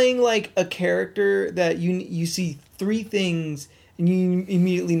also playing like a character that you see 3 things... And you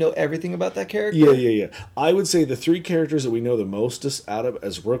immediately know everything about that character? Yeah. I would say the 3 characters that we know the most out of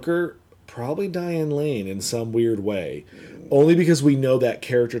as Rooker, probably Diane Lane in some weird way. Only because we know that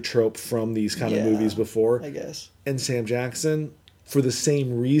character trope from these kind of movies before. I guess. And Sam Jackson, for the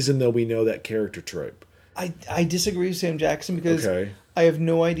same reason, though, we know that character trope. I disagree with Sam Jackson because I have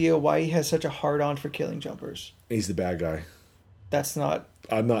no idea why he has such a hard-on for killing jumpers. He's the bad guy. That's not...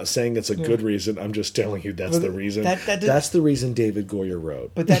 I'm not saying it's a good reason. I'm just telling you that's the reason. That's the reason David Goyer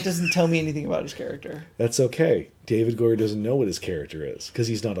wrote. But that doesn't tell me anything about his character. That's okay. David Goyer doesn't know what his character is because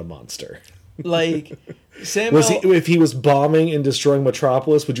he's not a monster. Like, if he was bombing and destroying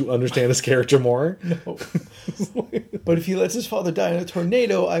Metropolis, would you understand his character more? No. But if he lets his father die in a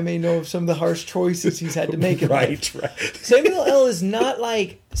tornado, I may know of some of the harsh choices he's had to make in life. Right. Samuel L. is not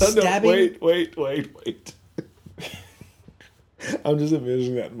like stabbing... No, wait. I'm just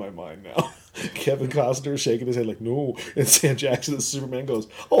envisioning that in my mind now. Kevin Costner shaking his head like, no. And Sam Jackson as Superman goes,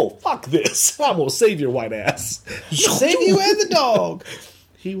 oh, fuck this. I'm going to save your white ass. Save you and the dog.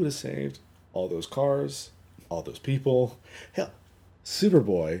 He would have saved all those cars, all those people. Hell,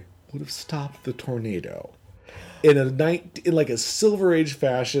 Superboy would have stopped the tornado. In like a Silver Age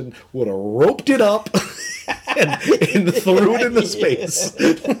fashion, would have roped it up and threw it into space.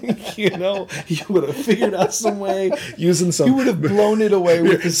 You would have figured out some way using some. You would have blown it away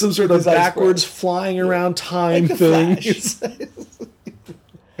with some sort of backwards flying around time like thing.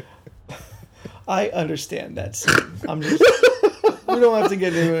 I understand that scene. I'm just. We don't have to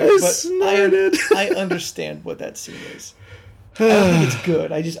get into it, but I understand what that scene is. I don't think it's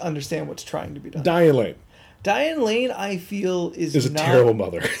good. I just understand what's trying to be done. Diane Lane, I feel is a terrible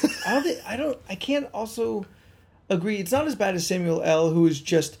mother. I can't also agree. It's not as bad as Samuel L., who is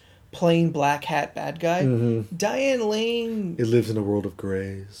just plain black hat bad guy. Mm-hmm. Diane Lane... It lives in a world of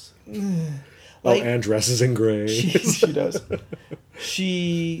grays. And dresses in gray. She does.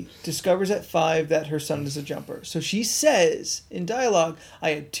 She discovers at 5 that her son is a jumper. So she says, in dialogue, I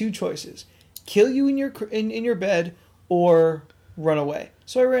had 2 choices. Kill you in your bed or run away.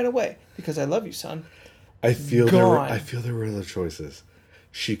 So I ran away because I love you, son. I feel there were other choices.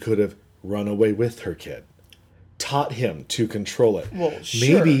 She could have run away with her kid, taught him to control it. Well,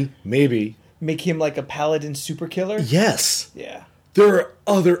 sure. Maybe make him like a paladin super killer. Yes. Yeah. There are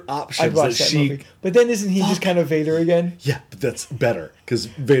other I'd options watch that movie. But then isn't he just kind of Vader again? Yeah, but that's better because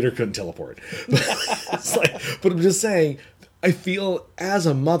Vader couldn't teleport. It's like, but I'm just saying, I feel as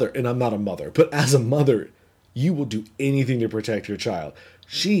a mother, and I'm not a mother, but as a mother, you will do anything to protect your child.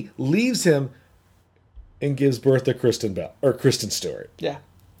 She leaves him and gives birth to Kristen Bell or Kristen Stewart. Yeah.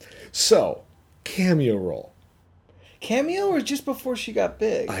 So, cameo role. Cameo or just before she got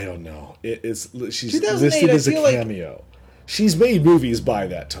big? I don't know. She's 2008, listed I as a feel like- cameo. She's made movies by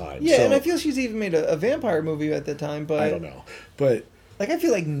that time. Yeah, so and I feel she's even made a vampire movie at the time, but I don't know. But like I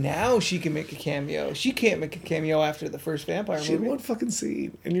feel like now she can make a cameo. She can't make a cameo after the first vampire she had movie. one fucking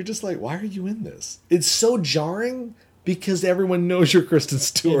scene, and you're just like, why are you in this? It's so jarring because everyone knows you're Kristen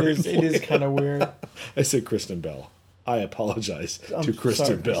Stewart. It is kind of weird. I said Kristen Bell. I apologize I'm to Kristen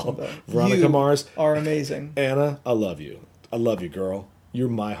sorry, Bell. Kristen Bell. Veronica You Mars. are amazing. Anna, I love you. I love you, girl. You're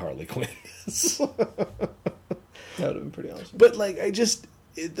my Harley Quinn. That would have been pretty awesome. But like,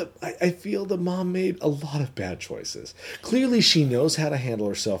 I feel the mom made a lot of bad choices. Clearly, she knows how to handle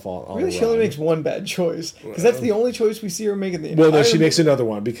herself on Really, a she only run. makes one bad choice because that's the only choice we see her making. The Well, no, entire she makes movie. another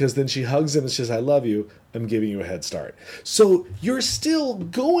one because then she hugs him and says, "I love you. I'm giving you a head start." So you're still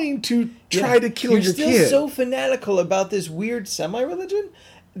going to try to kill You're your still kid. so fanatical about this weird semi-religion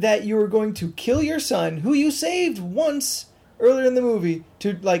that you were going to kill your son, who you saved once earlier in the movie,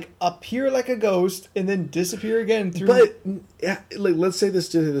 to like appear like a ghost and then disappear again through. But yeah, like, let's say this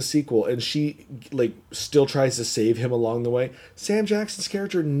did the sequel, and she like still tries to save him along the way. Sam Jackson's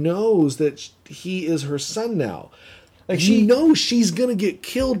character knows that he is her son now. Like she knows she's gonna get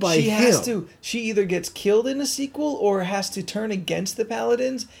killed by she him. has to. She either gets killed in a sequel or has to turn against the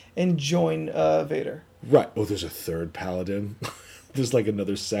Paladins and join Vader. Right. Oh, there's a third paladin. There's like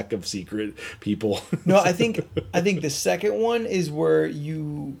another sect of secret people. No, I think the second one is where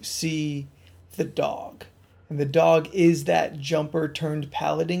you see the dog. And the dog is that jumper turned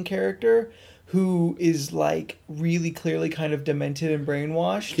paladin character who is like really clearly kind of demented and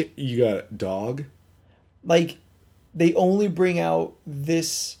brainwashed. You got dog. Like they only bring out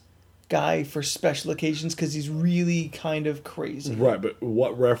this guy for special occasions because he's really kind of crazy. Right, but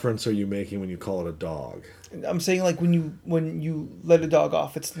what reference are you making when you call it a dog? I'm saying like when you let a dog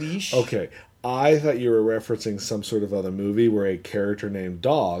off its leash. Okay, I thought you were referencing some sort of other movie where a character named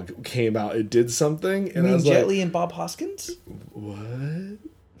Dog came out and did something, and You I mean was Jet like, Li and Bob Hoskins? "What?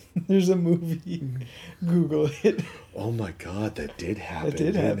 There's a movie. Google it. Oh my god, that did happen! That did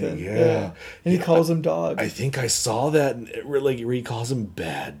didn't happen. it? Yeah. And he calls him Dog. I think I saw that, and it really he calls him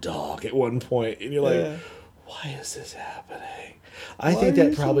Bad Dog at one point, and you're like, Yeah. why is this happening? I Why think are that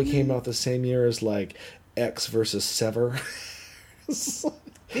you probably so came mean? out the same year as like X versus Sever.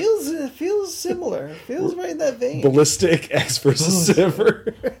 Feels similar. Feels right in that vein. Ballistic X versus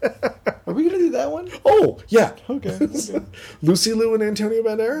Sever. Are we gonna do that one? Oh, yeah. Okay. Lucy Liu and Antonio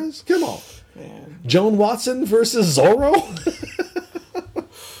Banderas? Come on. Man. Joan Watson versus Zorro?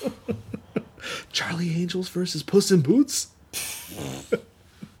 Charlie Angels versus Puss in Boots?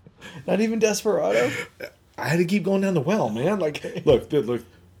 Not even Desperado. I had to keep going down the well, man. Like, look.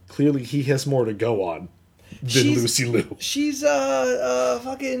 Clearly he has more to go on than Lucy Liu. She's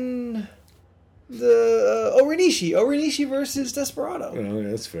fucking the Orinishi versus Desperado. Oh, yeah,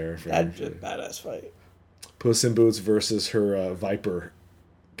 that's fair. That's a badass fight. Puss in Boots versus her Viper,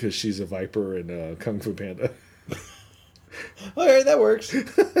 because she's a Viper in Kung Fu Panda. All right, that works.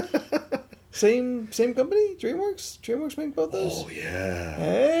 Same company, DreamWorks. DreamWorks make both those. Oh yeah,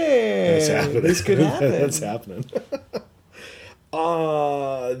 Hey, that's happening. this could happen. That's happening.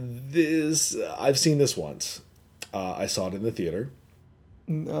 I've seen this once. I saw it in the theater.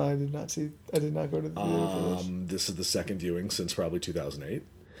 No, I did not go to the theater for this. This is the second viewing since probably 2008.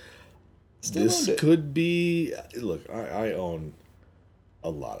 Still This owned it. could be. Look, I own a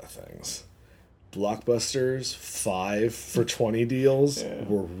lot of things. Blockbusters 5 for 20 deals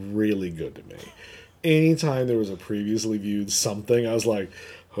were really good to me. Anytime there was a previously viewed something, I was like,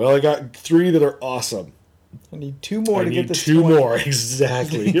 well, I got 3 that are awesome. I need 2 more I to need get this 2 20. more,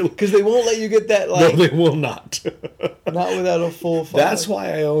 exactly. Because they won't let you get that No, like they will not. not without a full. File. That's why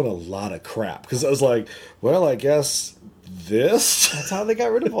I own a lot of crap. Because I was like, well, I guess this That's how they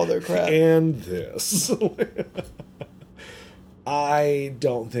got rid of all their crap. and this. I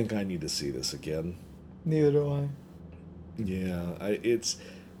don't think I need to see this again. Neither do I. Yeah, I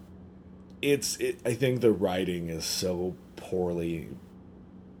think the writing is so poorly.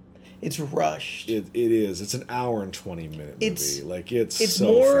 It's rushed. It is. It's an hour and 20-minute movie. It's It's so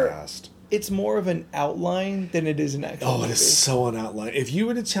more- fast. It's more of an outline than it is an actual Oh, movie. it is so an outline. If you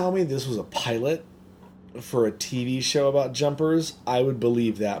were to tell me this was a pilot for a TV show about jumpers, I would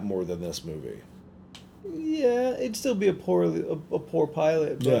believe that more than this movie. Yeah, it'd still be a poor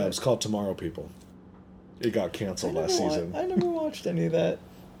pilot. But Yeah, it was called Tomorrow People. It got canceled last season. I never watched any of that.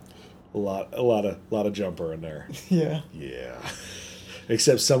 A lot of jumper in there. Yeah. Yeah.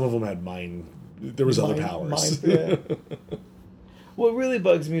 Except some of them had mind. There was other powers. Yeah. What really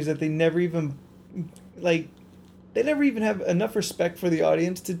bugs me is that they never even have enough respect for the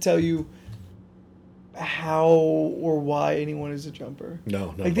audience to tell you how or why anyone is a jumper.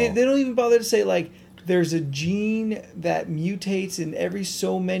 No, like they don't even bother to say like there's a gene that mutates in every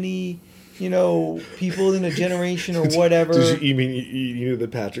so many, people in a generation or whatever. You mean you knew the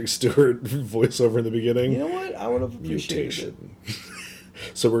Patrick Stewart voiceover in the beginning? You know what? I would have appreciated it.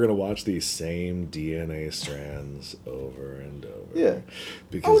 So we're gonna watch these same DNA strands over and over. Yeah,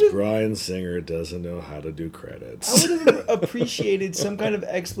 because Bryan Singer doesn't know how to do credits. I would have appreciated some kind of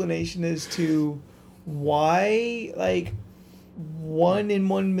explanation as to why, like, 1 in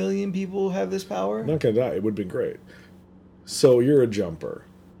 1 million people have this power. I'm not gonna die. It would have been great. So you're a jumper.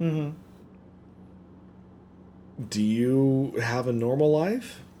 Mm-hmm. Do you have a normal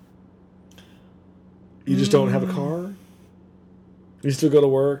life? You just don't have a car? You still go to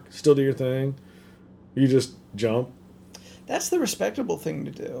work, still do your thing. You just jump. That's the respectable thing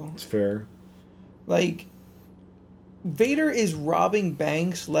to do. It's fair. Like, Vader is robbing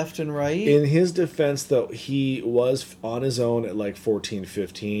banks left and right. In his defense, though, he was on his own at like 14,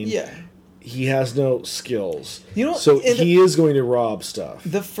 15. Yeah. He has no skills. So he is going to rob stuff.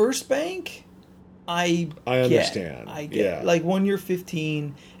 The first bank, I understand. I get. Yeah. Like, when you're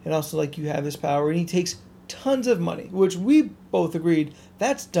 15, and also, like, you have this power, and he takes tons of money, which we both agreed,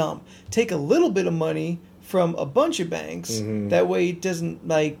 that's dumb. Take a little bit of money from a bunch of banks, that way it doesn't,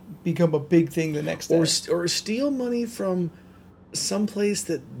 like, become a big thing the next day. Or steal money from someplace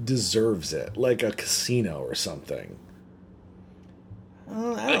that deserves it, like a casino or something.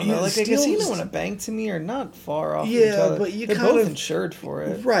 I don't know. Like, a casino and a bank to me are not far off each other. But you They're kind both of insured for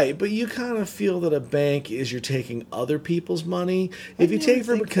it. Right, but you kind of feel that a bank is you're taking other people's money. If you take it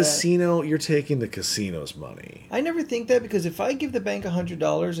from a casino, you're taking the casino's money. I never think that, because if I give the bank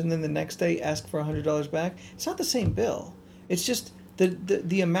 $100 and then the next day ask for $100 back, it's not the same bill. It's just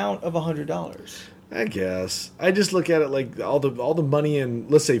the amount of $100. I guess. I just look at it like all the money in,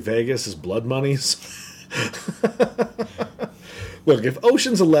 let's say, Vegas is blood money. Look, if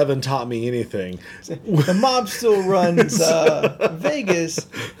Ocean's 11 taught me anything, the mob still runs Vegas,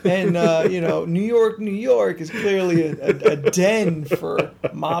 and New York is clearly a den for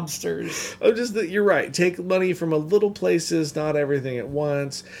mobsters. You're right. Take money from a little places, not everything at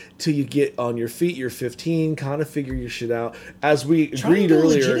once, till you get on your feet. You're 15, kind of figure your shit out. As we agreed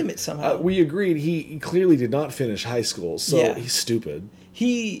earlier, legitimate somehow. We agreed he clearly did not finish high school, so he's stupid.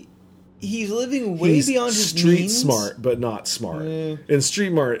 He's living way beyond his street means. Smart, but not smart. Yeah. And street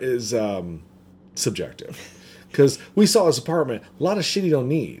smart is subjective, because we saw his apartment. A lot of shit he don't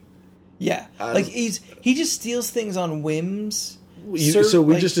need. Yeah, like he just steals things on whims. So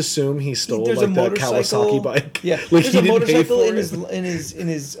we just assume he stole like that Kawasaki bike. Yeah, like there's a motorcycle in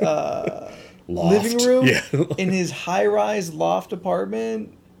his living room. Yeah. In his high-rise loft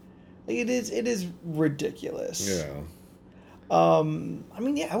apartment. Like, it is ridiculous. Yeah. I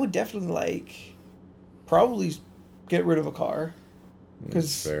mean, yeah, I would definitely probably get rid of a car,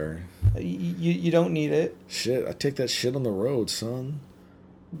 because fair. You don't need it. Shit, I take that shit on the road, son.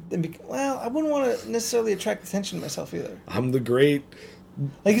 Well, I wouldn't want to necessarily attract attention to myself either. I'm the great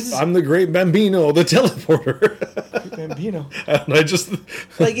Bambino, the teleporter. Bambino. And I just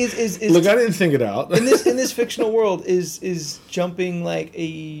is look. I didn't think it out. in this fictional world, is jumping like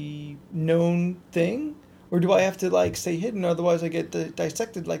a known thing? Or do I have to stay hidden? Otherwise, I get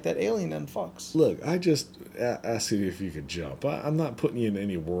dissected like that alien on Fox. Look, I just asked you if you could jump. I'm not putting you in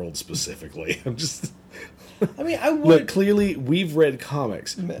any world specifically. I'm just. I mean, I would. Look, clearly, we've read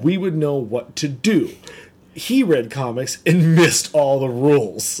comics. We would know what to do. He read comics and missed all the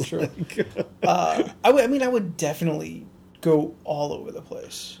rules. Sure. I would definitely go all over the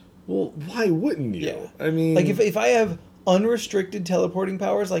place. Well, why wouldn't you? Yeah. I mean, like if I have unrestricted teleporting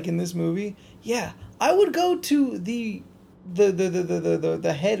powers, like in this movie, yeah. I would go to the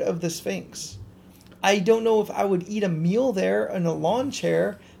head of the Sphinx. I don't know if I would eat a meal there in a lawn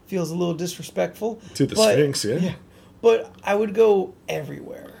chair. Feels a little disrespectful. To the Sphinx, yeah. But I would go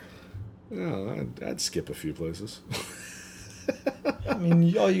everywhere. No, I'd skip a few places. I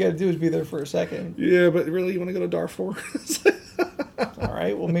mean, all you got to do is be there for a second. Yeah, but really, you want to go to Darfur? All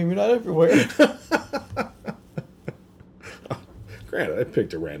right, well, maybe not everywhere. Granted, I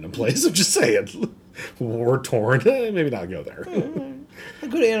picked a random place. I'm just saying. War torn. Maybe not go there. I'll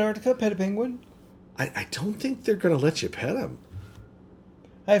go to Antarctica, pet a penguin. I don't think they're going to let you pet him.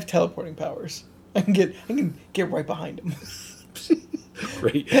 I have teleporting powers. I can get right behind him.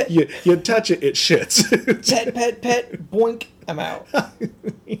 Great. You touch it, it shits. Pet, boink, I'm out.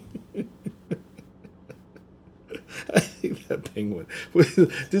 I think that penguin.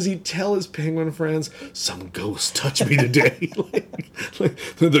 Does he tell his penguin friends, some ghost touched me today? like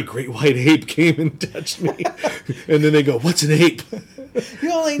the great white ape came and touched me. And then they go, what's an ape?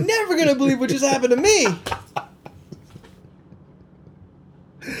 Y'all ain't never gonna believe what just happened to me.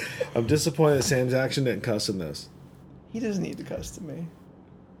 I'm disappointed that Sam Jackson didn't cuss in this. He doesn't need to cuss to me.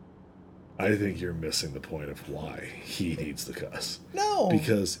 I think you're missing the point of why he needs the cuss. No.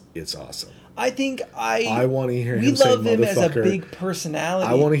 Because it's awesome. I think I want to hear we him say love him as a motherfucker. big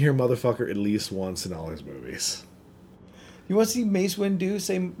personality. I want to hear motherfucker at least once in all his movies. You want to see Mace Windu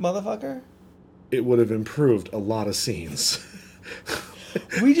say motherfucker? It would have improved a lot of scenes.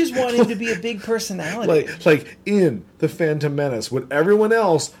 We just want him to be a big personality. like in The Phantom Menace, when everyone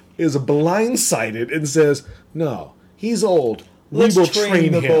else is blindsided and says, no, he's old. Let's we will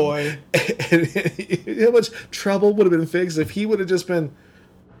train the him. boy. And how much trouble would have been fixed if he would have just been,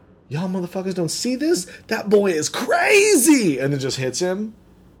 y'all motherfuckers don't see this? That boy is crazy! And it just hits him.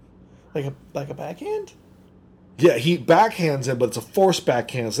 Like a backhand? Yeah, he backhands him, but it's a forced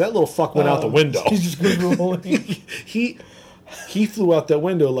backhand, so that little fuck went out the window. He's just good rolling. He flew out that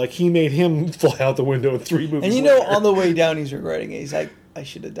window like he made him fly out the window in 3 movies And you know, later. on the way down, he's regretting it. He's like, I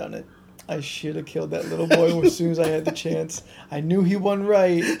should have done it. I should have killed that little boy as soon as I had the chance. I knew he wasn't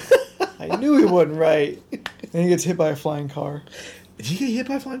right. And he gets hit by a flying car. Did he get hit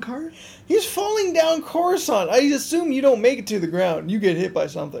by a flying car? He's falling down Coruscant. I assume you don't make it to the ground. You get hit by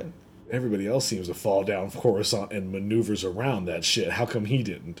something. Everybody else seems to fall down Coruscant and maneuvers around that shit. How come he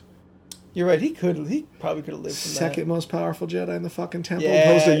didn't? You're right. He probably could have lived from Second most powerful Jedi in the fucking temple. Yeah.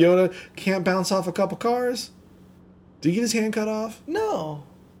 Opposed to Yoda. Can't bounce off a couple cars. Did he get his hand cut off? that. No,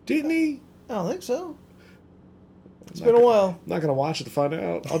 Didn't he? I don't think so. It's been a while. I'm not going to watch it to find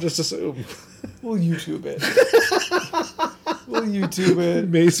out. I'll just assume. We'll YouTube it.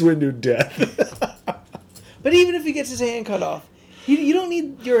 Mace Windu death. But even if he gets his hand cut off, you don't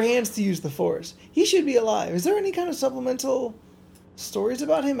need your hands to use the Force. He should be alive. Is there any kind of supplemental stories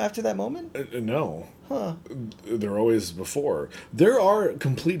about him after that moment? No. Huh. They're always before. There are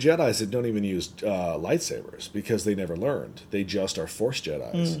complete Jedis that don't even use lightsabers because they never learned. They just are Force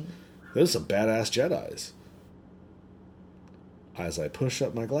Jedis. There's some badass Jedis. As I push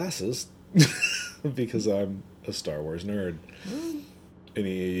up my glasses, because I'm a Star Wars nerd.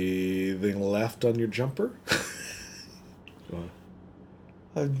 Anything left on your jumper? You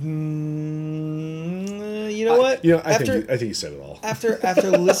know what? I think you said it all. After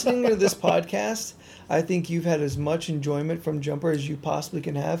listening to this podcast, I think you've had as much enjoyment from Jumper as you possibly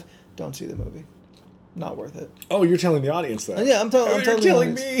can have. Don't see the movie. Not worth it. Oh, you're telling the audience that? Yeah, I'm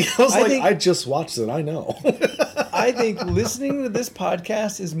telling me. I was I just watched it. I know. I think listening to this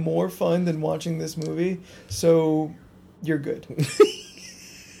podcast is more fun than watching this movie. So you're good.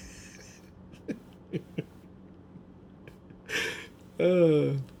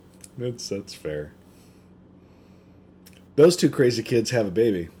 That's fair. Those two crazy kids have a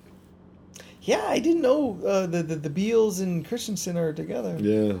baby. Yeah, I didn't know the Beals and Christensen are together.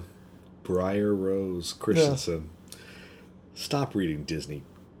 Yeah. Briar Rose Christensen. Yeah. Stop reading Disney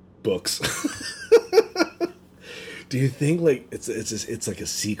books. Do you think it's like a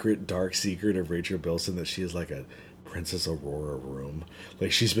secret, dark secret of Rachel Bilson that she is like a Princess Aurora room?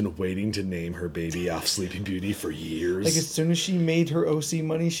 Like she's been waiting to name her baby off Sleeping Beauty for years. Like as soon as she made her OC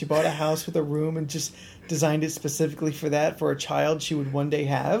money, she bought a house with a room and just designed it specifically for that, for a child she would one day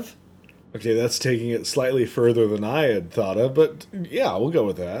have. Okay, that's taking it slightly further than I had thought of, but yeah, we'll go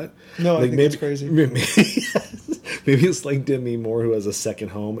with that. No, I think that's crazy. Maybe it's like Demi Moore who has a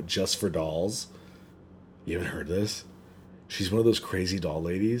second home just for dolls. You haven't heard this? She's one of those crazy doll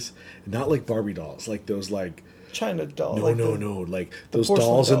ladies. Not like Barbie dolls, like those like... China doll. No. Like those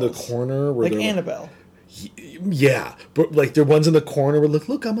dolls in the corner. Where like Annabelle. Yeah, but like they're ones in the corner where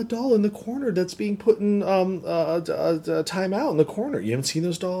look, I'm a doll in the corner that's being put in time out in the corner. You haven't seen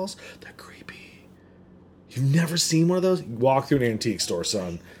those dolls? They're creepy. You've never seen one of those? Walk through an antique store,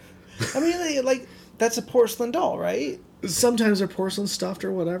 son. I mean, like that's a porcelain doll, right? Sometimes they're porcelain stuffed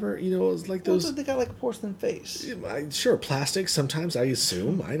or whatever. You know, it's like those. They got like a porcelain face. Sure, plastic. Sometimes I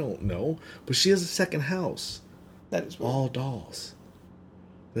assume. I don't know, but she has a second house. That is weird. All dolls.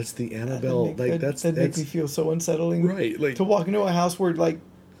 That's the Annabelle. That makes me feel so unsettling. Right, like to walk into a house where like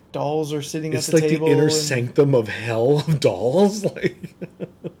dolls are sitting at the table. It's like the inner sanctum of hell of dolls. Like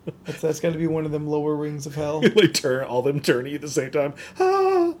that's got to be one of them lower rings of hell. Like all them turning at the same time.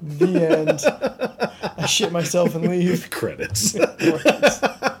 Ah. The end. I shit myself and leave. Credits.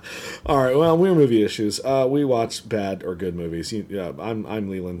 All right, well, we're movie issues. We watch bad or good movies. I'm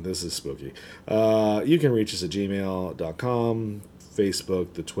Leland. This is Spooky. You can reach us at gmail.com,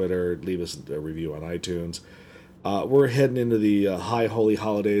 Facebook, the Twitter. Leave us a review on iTunes. We're heading into the high holy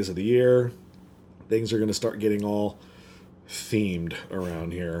holidays of the year. Things are going to start getting all themed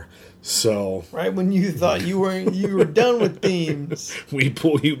around here. So right when you thought you were done with themes, we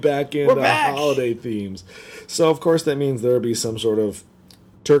pull you back into holiday themes. So of course that means there'll be some sort of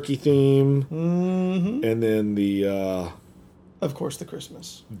turkey theme, and then of course, the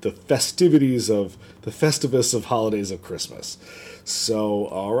Christmas, the festivities of the Festivus of holidays of Christmas. So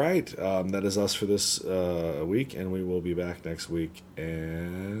all right, that is us for this week, and we will be back next week.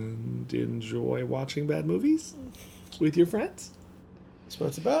 And enjoy watching bad movies with your friends. That's what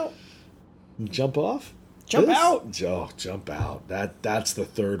it's about. Jump off. Jump out. Oh, jump out. That's the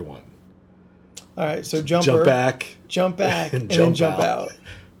third one. All right, so jump back, and then jump out.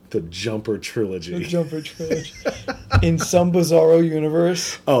 The Jumper trilogy. The Jumper trilogy. In some bizarro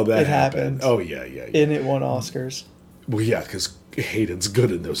universe, that it happened. Oh yeah. And it won Oscars. Well, yeah, because Hayden's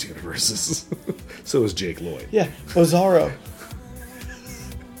good in those universes. So is Jake Lloyd. Yeah, Bizarro.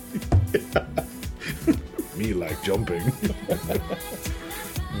 Me like jumping.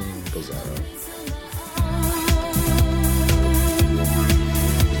 Bizarro.